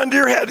or a gun to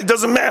your head, it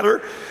doesn't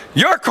matter.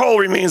 Your call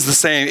remains the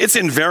same. It's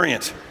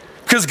invariant,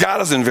 because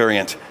God is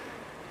invariant.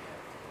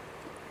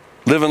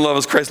 Live and love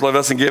as Christ loved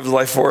us and gave his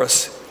life for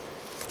us.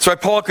 That's why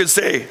Paul could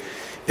say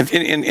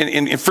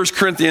in 1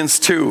 Corinthians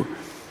 2,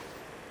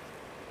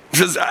 he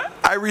says,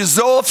 I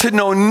resolve to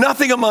know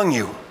nothing among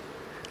you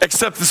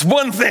except this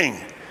one thing,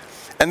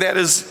 and that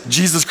is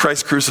Jesus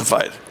Christ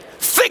crucified.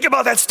 Think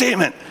about that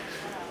statement.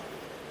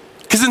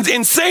 Because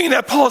in saying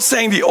that, Paul is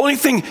saying the only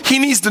thing he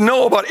needs to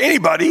know about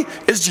anybody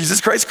is Jesus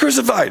Christ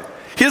crucified.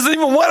 He doesn't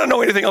even want to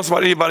know anything else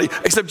about anybody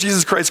except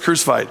Jesus Christ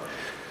crucified.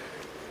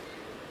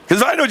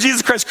 Because if I know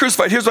Jesus Christ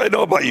crucified, here's what I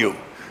know about you.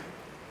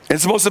 And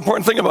it's the most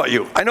important thing about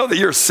you. I know that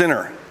you're a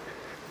sinner.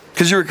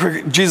 Because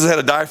Jesus had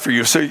to die for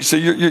you. So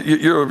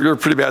you're a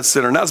pretty bad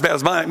sinner. Not as bad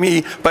as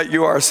me, but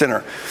you are a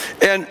sinner.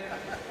 And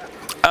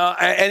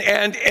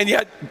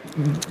yet,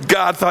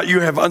 God thought you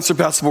have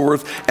unsurpassable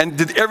worth and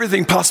did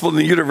everything possible in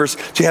the universe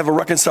to have a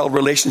reconciled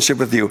relationship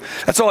with you.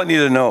 That's all I need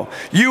to know.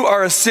 You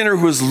are a sinner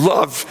who is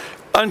loved,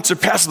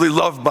 unsurpassably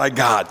loved by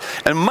God.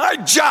 And my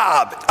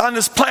job on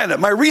this planet,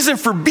 my reason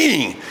for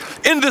being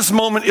in this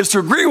moment is to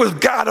agree with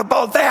God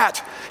about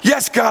that.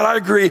 Yes, God, I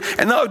agree.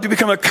 And now to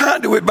become a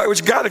conduit by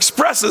which God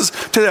expresses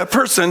to that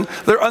person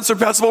their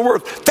unsurpassable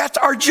worth. That's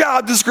our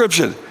job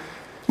description.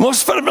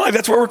 Most fundamentally,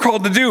 that's what we're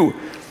called to do.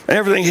 And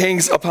everything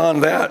hangs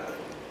upon that.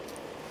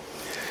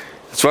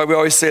 That's why we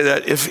always say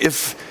that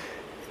if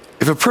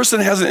a person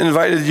hasn't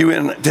invited you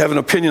in to have an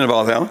opinion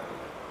about them,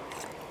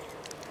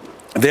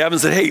 They haven't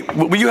said, hey,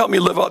 will you help me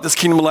live out this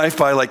kingdom life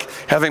by like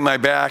having my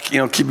back,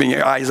 keeping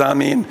your eyes on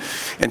me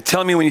and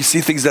telling me when you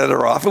see things that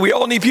are off. And we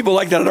all need people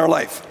like that in our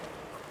life.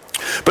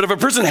 But if a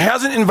person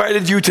hasn't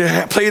invited you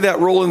to play that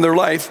role in their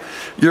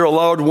life, you're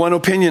allowed one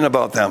opinion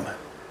about them.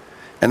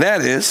 And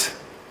that is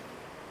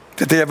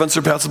that they have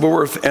unsurpassable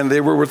worth and they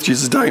were worth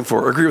Jesus dying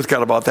for. Agree with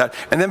God about that.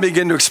 And then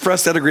begin to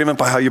express that agreement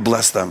by how you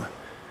bless them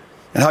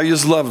and how you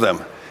just love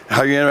them.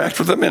 How you interact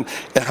with them and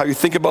how you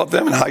think about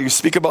them and how you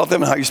speak about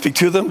them and how you speak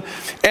to them.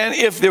 And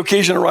if the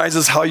occasion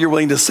arises, how you're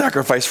willing to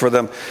sacrifice for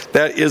them.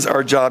 That is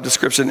our job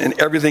description, and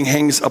everything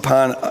hangs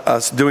upon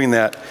us doing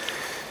that.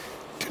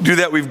 To do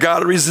that, we've got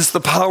to resist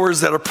the powers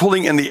that are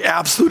pulling in the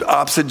absolute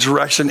opposite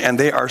direction, and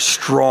they are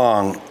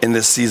strong in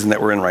this season that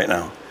we're in right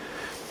now.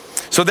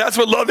 So that's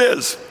what love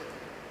is.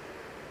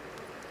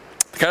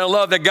 The kind of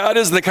love that God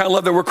is and the kind of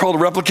love that we're called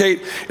to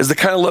replicate is the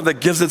kind of love that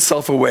gives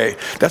itself away.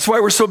 That's why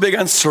we're so big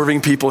on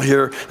serving people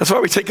here. That's why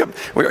we take up,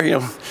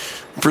 a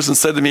person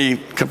said to me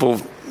a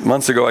couple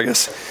months ago, I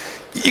guess,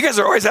 you guys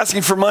are always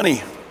asking for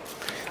money.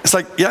 It's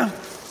like, yeah.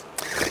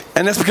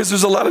 And that's because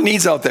there's a lot of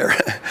needs out there.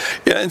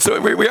 Yeah, and so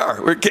we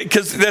are.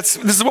 Because this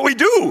is what we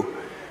do.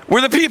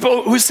 We're the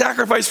people who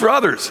sacrifice for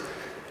others.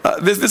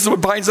 This is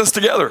what binds us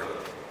together.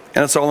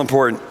 And it's all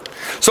important.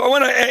 So I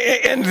want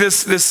to end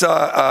this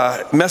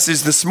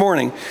message this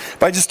morning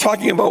by just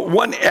talking about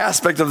one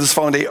aspect of this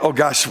foundation. Oh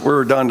gosh,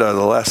 we're down to the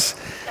less.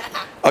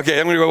 Okay,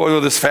 I'm going to go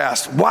over this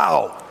fast.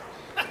 Wow.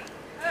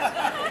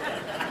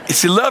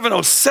 It's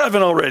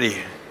 11:07 already.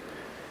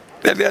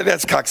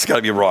 That's got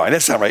to be wrong.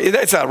 That's not right.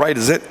 That's not right,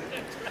 is it?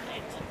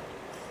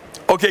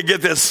 Okay,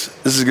 get this.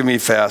 This is going to be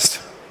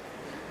fast.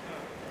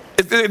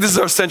 This is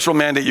our central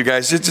mandate, you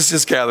guys.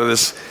 Just gather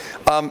this.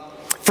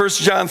 1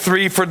 John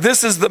 3, for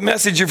this is the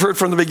message you've heard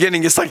from the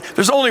beginning. It's like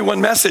there's only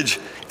one message,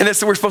 and that's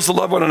that we're supposed to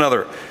love one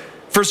another.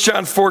 1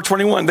 John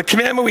 4:21, the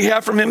commandment we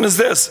have from him is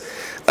this,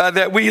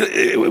 that we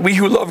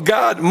who love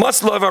God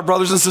must love our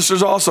brothers and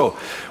sisters also.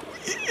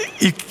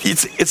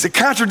 It's a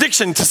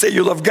contradiction to say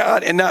you love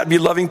God and not be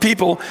loving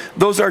people.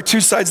 Those are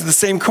two sides of the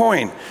same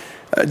coin.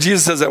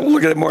 Jesus says that. We'll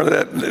look at more of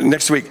that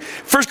next week.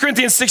 1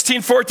 Corinthians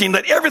 16:14,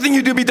 let everything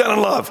you do be done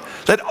in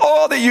love. Let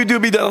all that you do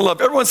be done in love.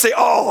 Everyone say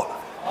all.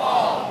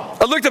 All.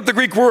 I looked up the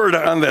Greek word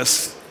on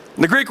this.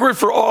 The Greek word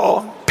for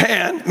all,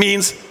 pan,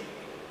 means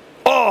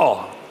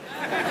all.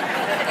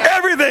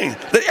 Everything.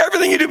 Let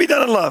everything you do be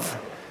done in love.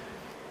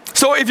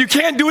 So if you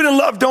can't do it in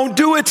love, don't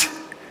do it.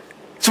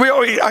 So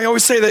I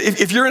always say that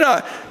if you're in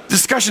a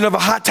discussion of a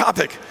hot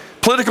topic,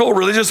 political,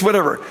 religious,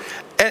 whatever,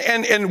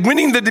 and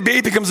winning the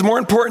debate becomes more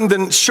important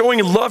than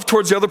showing love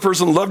towards the other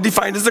person, love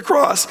defined as the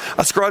cross,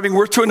 ascribing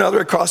worth to another,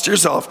 a cost to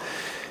yourself.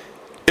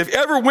 If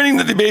ever winning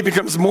the debate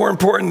becomes more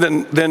important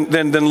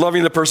than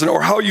loving the person,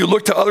 or how you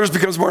look to others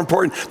becomes more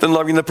important than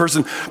loving the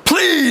person,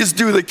 please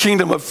do the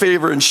kingdom of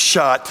favor and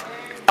shut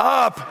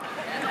up.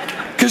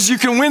 Because you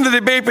can win the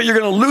debate, but you're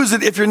going to lose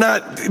it if you're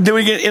not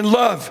doing it in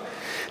love.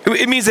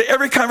 It means that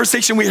every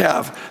conversation we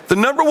have, the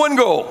number one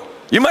goal,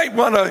 you might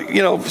want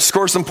to,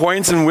 score some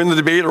points and win the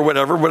debate or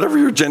whatever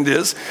your agenda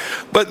is,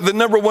 but the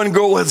number one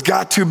goal has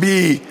got to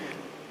be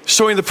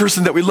showing the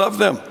person that we love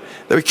them,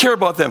 that we care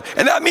about them.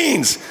 And that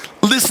means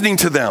listening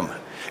to them.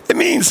 It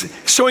means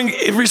showing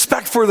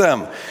respect for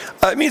them.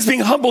 It means being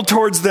humble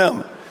towards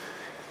them.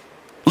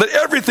 Let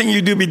everything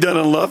you do be done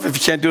in love. If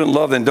you can't do it in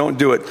love, then don't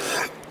do it.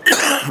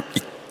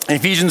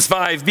 Ephesians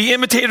 5, be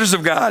imitators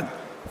of God.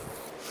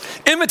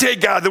 Imitate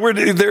God. The word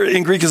there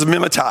in Greek is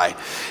mimetai.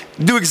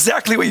 Do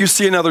exactly what you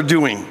see another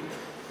doing.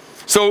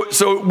 So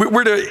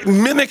we're to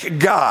mimic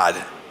God.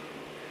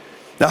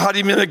 Now, how do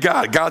you mimic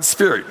God? God's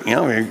spirit.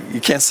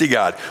 You can't see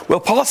God. Well,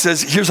 Paul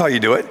says, here's how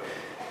you do it.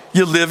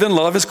 You live in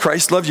love as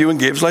Christ loved you and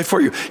gave his life for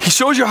you. He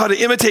shows you how to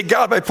imitate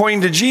God by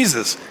pointing to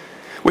Jesus,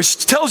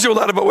 which tells you a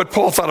lot about what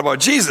Paul thought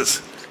about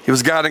Jesus. He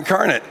was God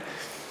incarnate.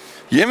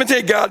 You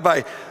imitate God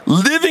by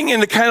living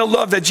in the kind of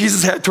love that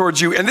Jesus had towards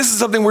you. And this is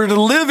something we're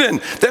to live in.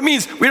 That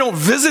means we don't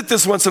visit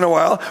this once in a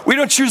while. We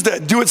don't choose to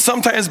do it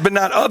sometimes, but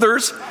not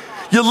others.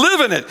 You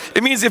live in it.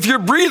 It means if you're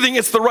breathing,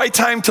 it's the right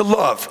time to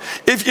love.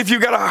 If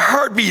you've got a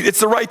heartbeat, it's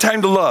the right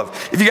time to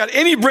love. If you got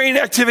any brain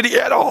activity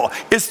at all,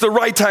 it's the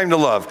right time to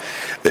love.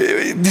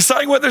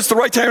 Deciding whether it's the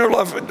right time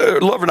to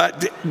love or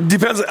not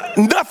depends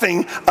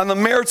nothing on the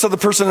merits of the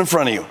person in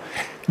front of you.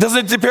 It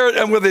doesn't depend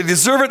on whether they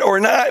deserve it or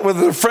not,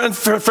 whether they're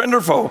friend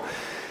or foe.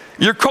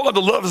 Your call to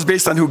love is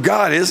based on who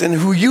God is and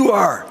who you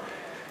are.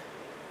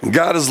 And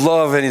God is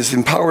love, and he's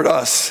empowered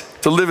us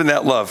to live in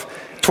that love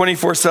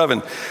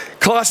 24/7.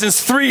 Colossians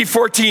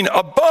 3:14,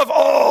 above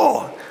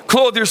all,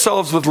 clothe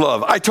yourselves with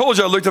love. I told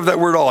you I looked up that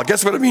word all.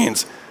 Guess what it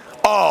means?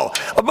 All.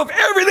 Above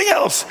everything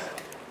else,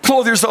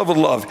 clothe yourself with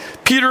love.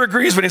 Peter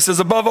agrees when he says,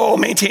 above all,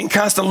 maintain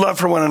constant love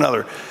for one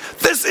another.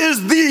 This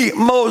is the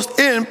most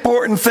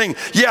important thing.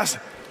 Yes,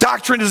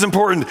 doctrine is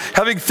important.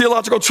 Having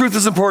theological truth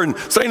is important.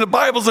 Studying the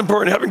Bible is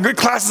important. Having good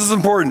classes is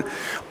important.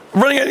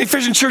 Running an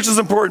efficient church is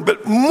important.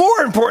 But more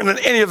important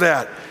than any of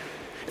that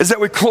is that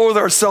we clothe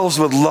ourselves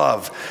with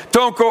love.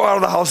 Don't go out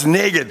of the house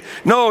naked.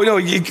 No,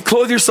 you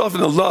clothe yourself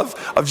in the love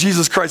of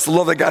Jesus Christ. The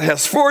love that God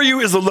has for you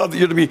is the love that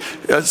you're to be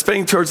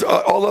spending towards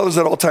all others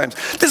at all times.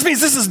 This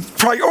means this is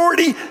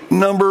priority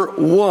number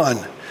one.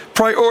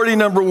 Priority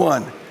number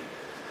one.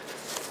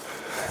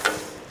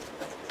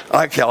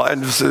 Here's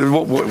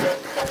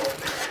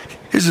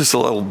just a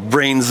little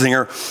brain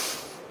zinger.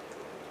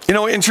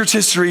 In church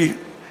history,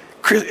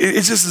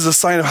 it just is a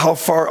sign of how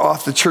far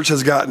off the church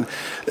has gotten.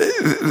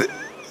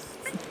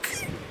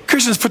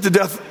 Christians put to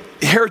death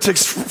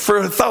heretics for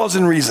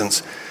 1,000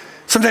 reasons,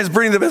 sometimes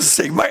burning them at the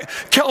stake.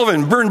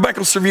 Calvin burned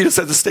Michael Servetus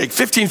at the stake,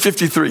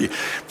 1553.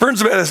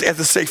 Burns him at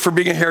the stake for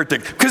being a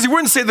heretic because he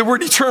wouldn't say the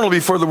word eternal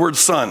before the word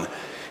son.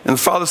 And the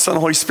Father, Son,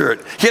 Holy Spirit.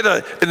 He had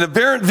an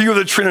aberrant view of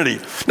the Trinity.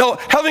 Now,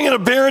 having an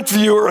aberrant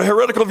view or a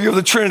heretical view of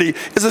the Trinity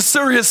is a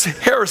serious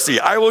heresy.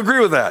 I will agree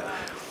with that.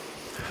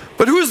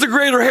 But who is the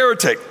greater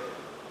heretic?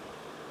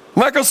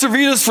 Michael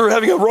Servetus for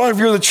having a wrong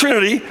view of the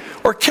Trinity,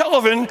 or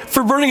Calvin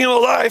for burning him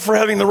alive for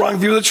having the wrong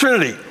view of the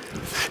Trinity?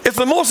 If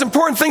the most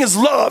important thing is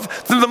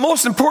love, then the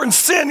most important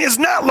sin is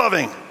not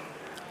loving.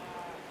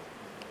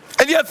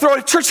 And yet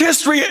throughout church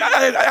history,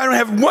 I don't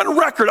have one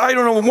record, I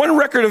don't know one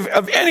record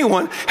of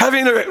anyone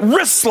having their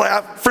wrist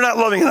slapped for not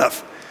loving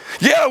enough.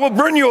 Yeah, we'll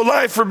burn you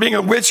alive for being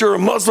a witch or a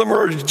Muslim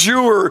or a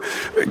Jew or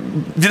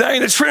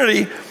denying the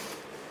Trinity,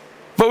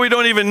 but we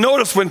don't even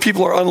notice when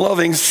people are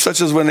unloving,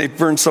 such as when they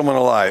burn someone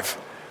alive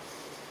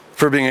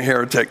for being a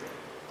heretic.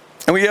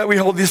 And we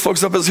hold these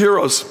folks up as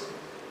heroes.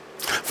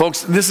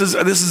 Folks, this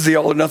is the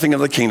all or nothing of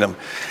the kingdom.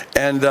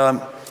 And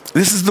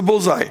this is the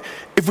bullseye.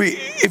 If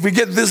we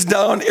get this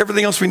down,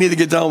 everything else we need to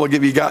get down will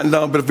be gotten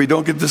down. But if we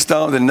don't get this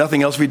down, then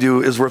nothing else we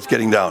do is worth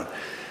getting down.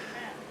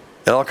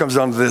 It all comes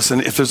down to this.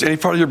 And if there's any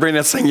part of your brain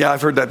that's saying, yeah,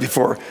 I've heard that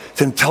before,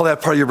 then tell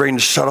that part of your brain to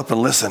shut up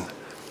and listen.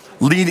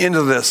 Lean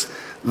into this.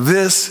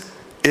 This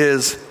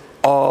is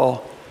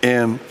all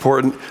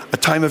important. A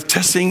time of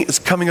testing is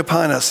coming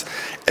upon us.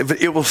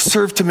 It will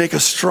serve to make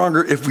us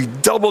stronger if we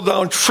double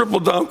down,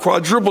 triple down,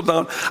 quadruple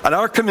down on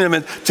our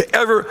commitment to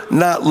ever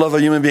not love a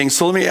human being.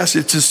 So let me ask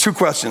you just two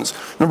questions.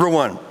 Number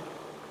one,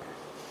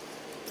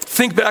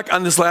 think back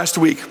on this last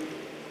week.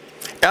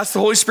 Ask the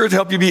Holy Spirit to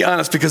help you be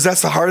honest, because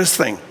that's the hardest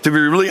thing, to be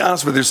really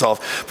honest with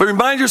yourself. But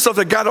remind yourself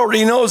that God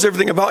already knows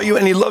everything about you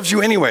and He loves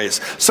you anyways.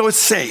 So it's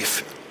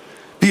safe.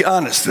 Be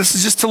honest. This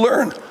is just to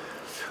learn.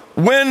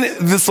 When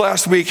this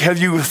last week have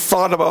you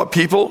thought about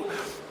people,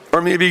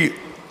 or maybe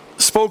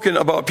spoken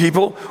about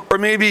people, or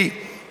maybe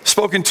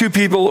spoken to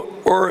people,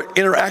 or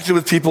interacted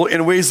with people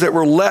in ways that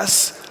were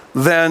less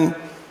than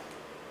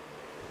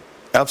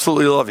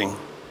absolutely loving,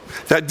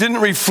 that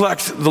didn't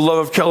reflect the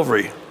love of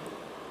Calvary?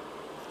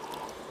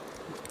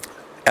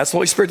 Ask the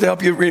Holy Spirit to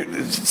help you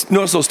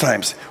notice those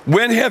times.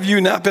 When have you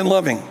not been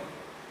loving?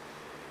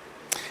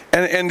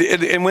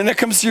 And when that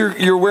comes to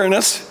your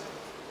awareness,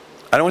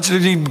 I don't want you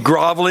to be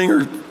groveling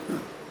or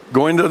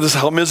going to this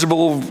how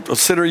miserable a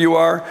sinner you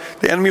are.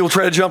 The enemy will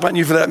try to jump on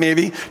you for that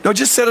maybe. No,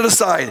 just set it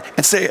aside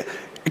and say,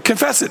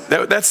 confess it.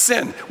 That's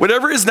sin.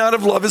 Whatever is not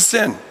of love is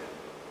sin.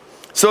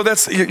 So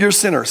you're a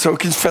sinner, so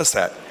confess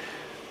that.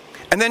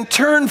 And then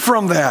turn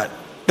from that.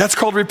 That's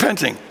called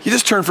repenting. You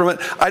just turn from it.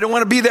 I don't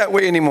want to be that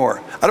way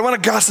anymore. I don't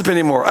want to gossip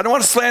anymore. I don't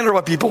want to slander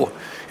about people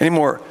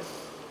anymore.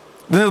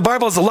 The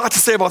Bible has a lot to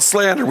say about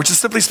slander, which is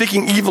simply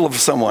speaking evil of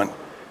someone.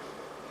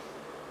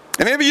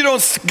 And maybe you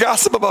don't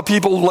gossip about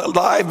people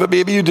live, but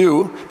maybe you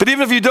do. But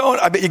even if you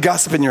don't, I bet you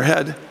gossip in your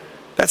head.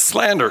 That's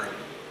slander.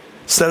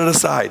 Set it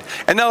aside.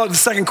 And now the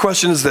second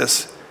question is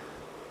this.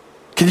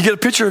 Can you get a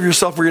picture of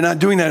yourself where you're not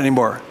doing that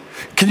anymore?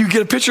 Can you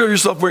get a picture of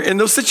yourself where in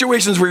those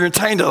situations where you're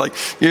inclined to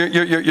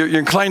you're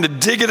inclined to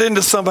dig it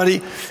into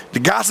somebody, to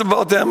gossip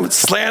about them,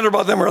 slander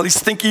about them, or at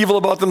least think evil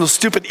about them, those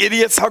stupid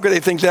idiots? How could they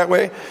think that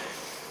way?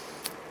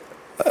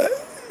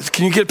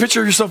 Can you get a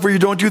picture of yourself where you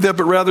don't do that,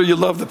 but rather you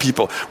love the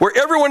people? Where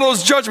every one of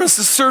those judgments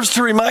serves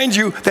to remind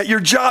you that your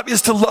job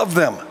is to love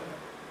them.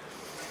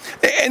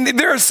 And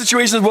there are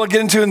situations we'll get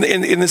into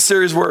in this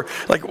series where,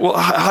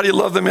 how do you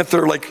love them if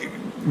they're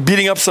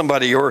beating up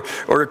somebody or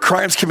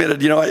crimes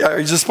committed? Are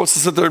you just supposed to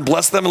sit there and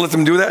bless them and let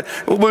them do that?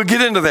 We'll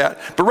get into that.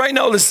 But right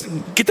now, let's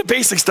get the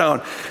basics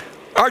down.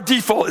 Our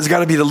default has got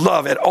to be to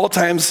love at all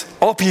times,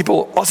 all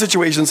people, all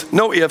situations,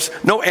 no ifs,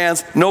 no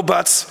ands, no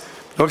buts,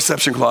 no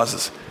exception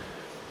clauses.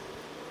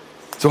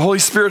 So Holy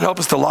Spirit, help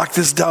us to lock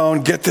this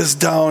down, get this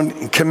down,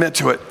 and commit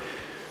to it.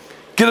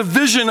 Get a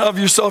vision of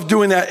yourself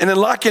doing that, and then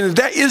lock in it.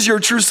 That is your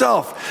true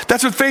self.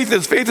 That's what faith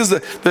is. Faith is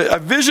a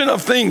vision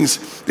of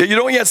things that you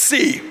don't yet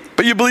see,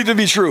 but you believe to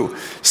be true.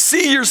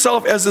 See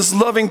yourself as this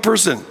loving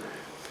person.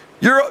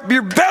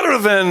 You're better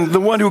than the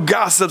one who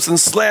gossips and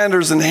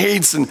slanders and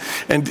hates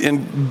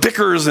and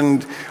bickers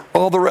and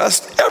all the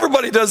rest.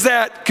 Everybody does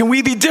that. Can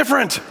we be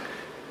different?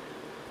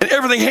 And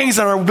everything hangs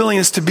on our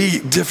willingness to be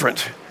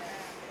different.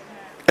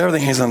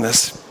 Everything hangs on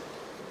this.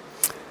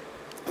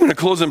 I'm going to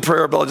close in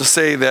prayer, but I'll just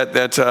say that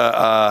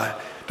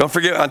Don't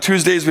forget, on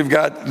Tuesdays, we've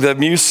got the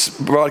Muse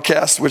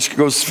broadcast, which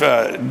goes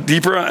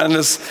deeper on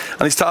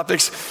these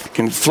topics. You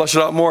can flesh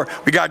it out more.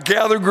 We got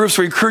gathering groups.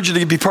 We encourage you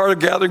to be part of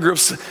gathering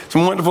groups.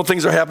 Some wonderful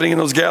things are happening in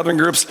those gathering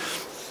groups.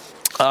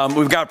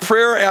 We've got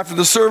prayer after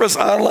the service,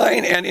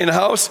 online and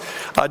in-house,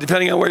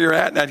 depending on where you're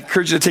at, and I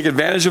encourage you to take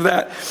advantage of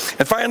that.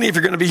 And finally, if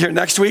you're going to be here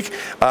next week,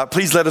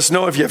 please let us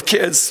know if you have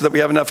kids, so that we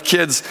have enough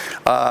kids,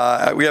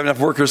 we have enough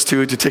workers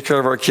to take care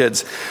of our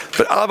kids.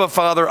 But Abba,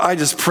 Father, I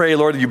just pray,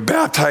 Lord, that you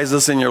baptize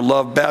us in your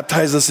love,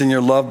 baptize us in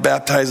your love,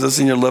 baptize us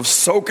in your love,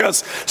 soak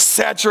us,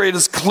 saturate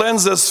us,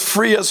 cleanse us,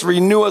 free us,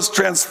 renew us,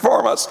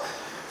 transform us,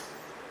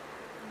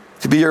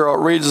 to be your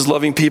outrageous,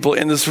 loving people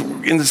in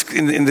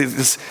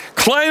this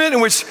climate in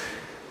which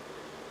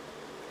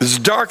there's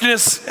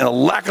darkness and a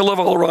lack of love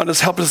all around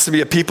us. Help us to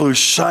be a people who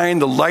shine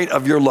the light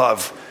of your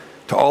love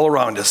to all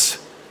around us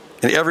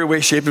in every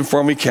way, shape, and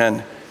form we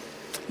can.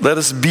 Let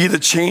us be the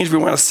change we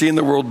want to see in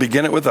the world.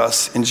 Begin it with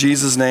us, in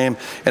Jesus' name.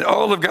 And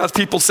all of God's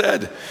people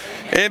said,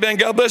 amen.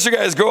 God bless you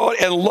guys. Go out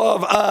and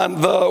love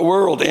on the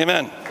world.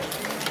 Amen.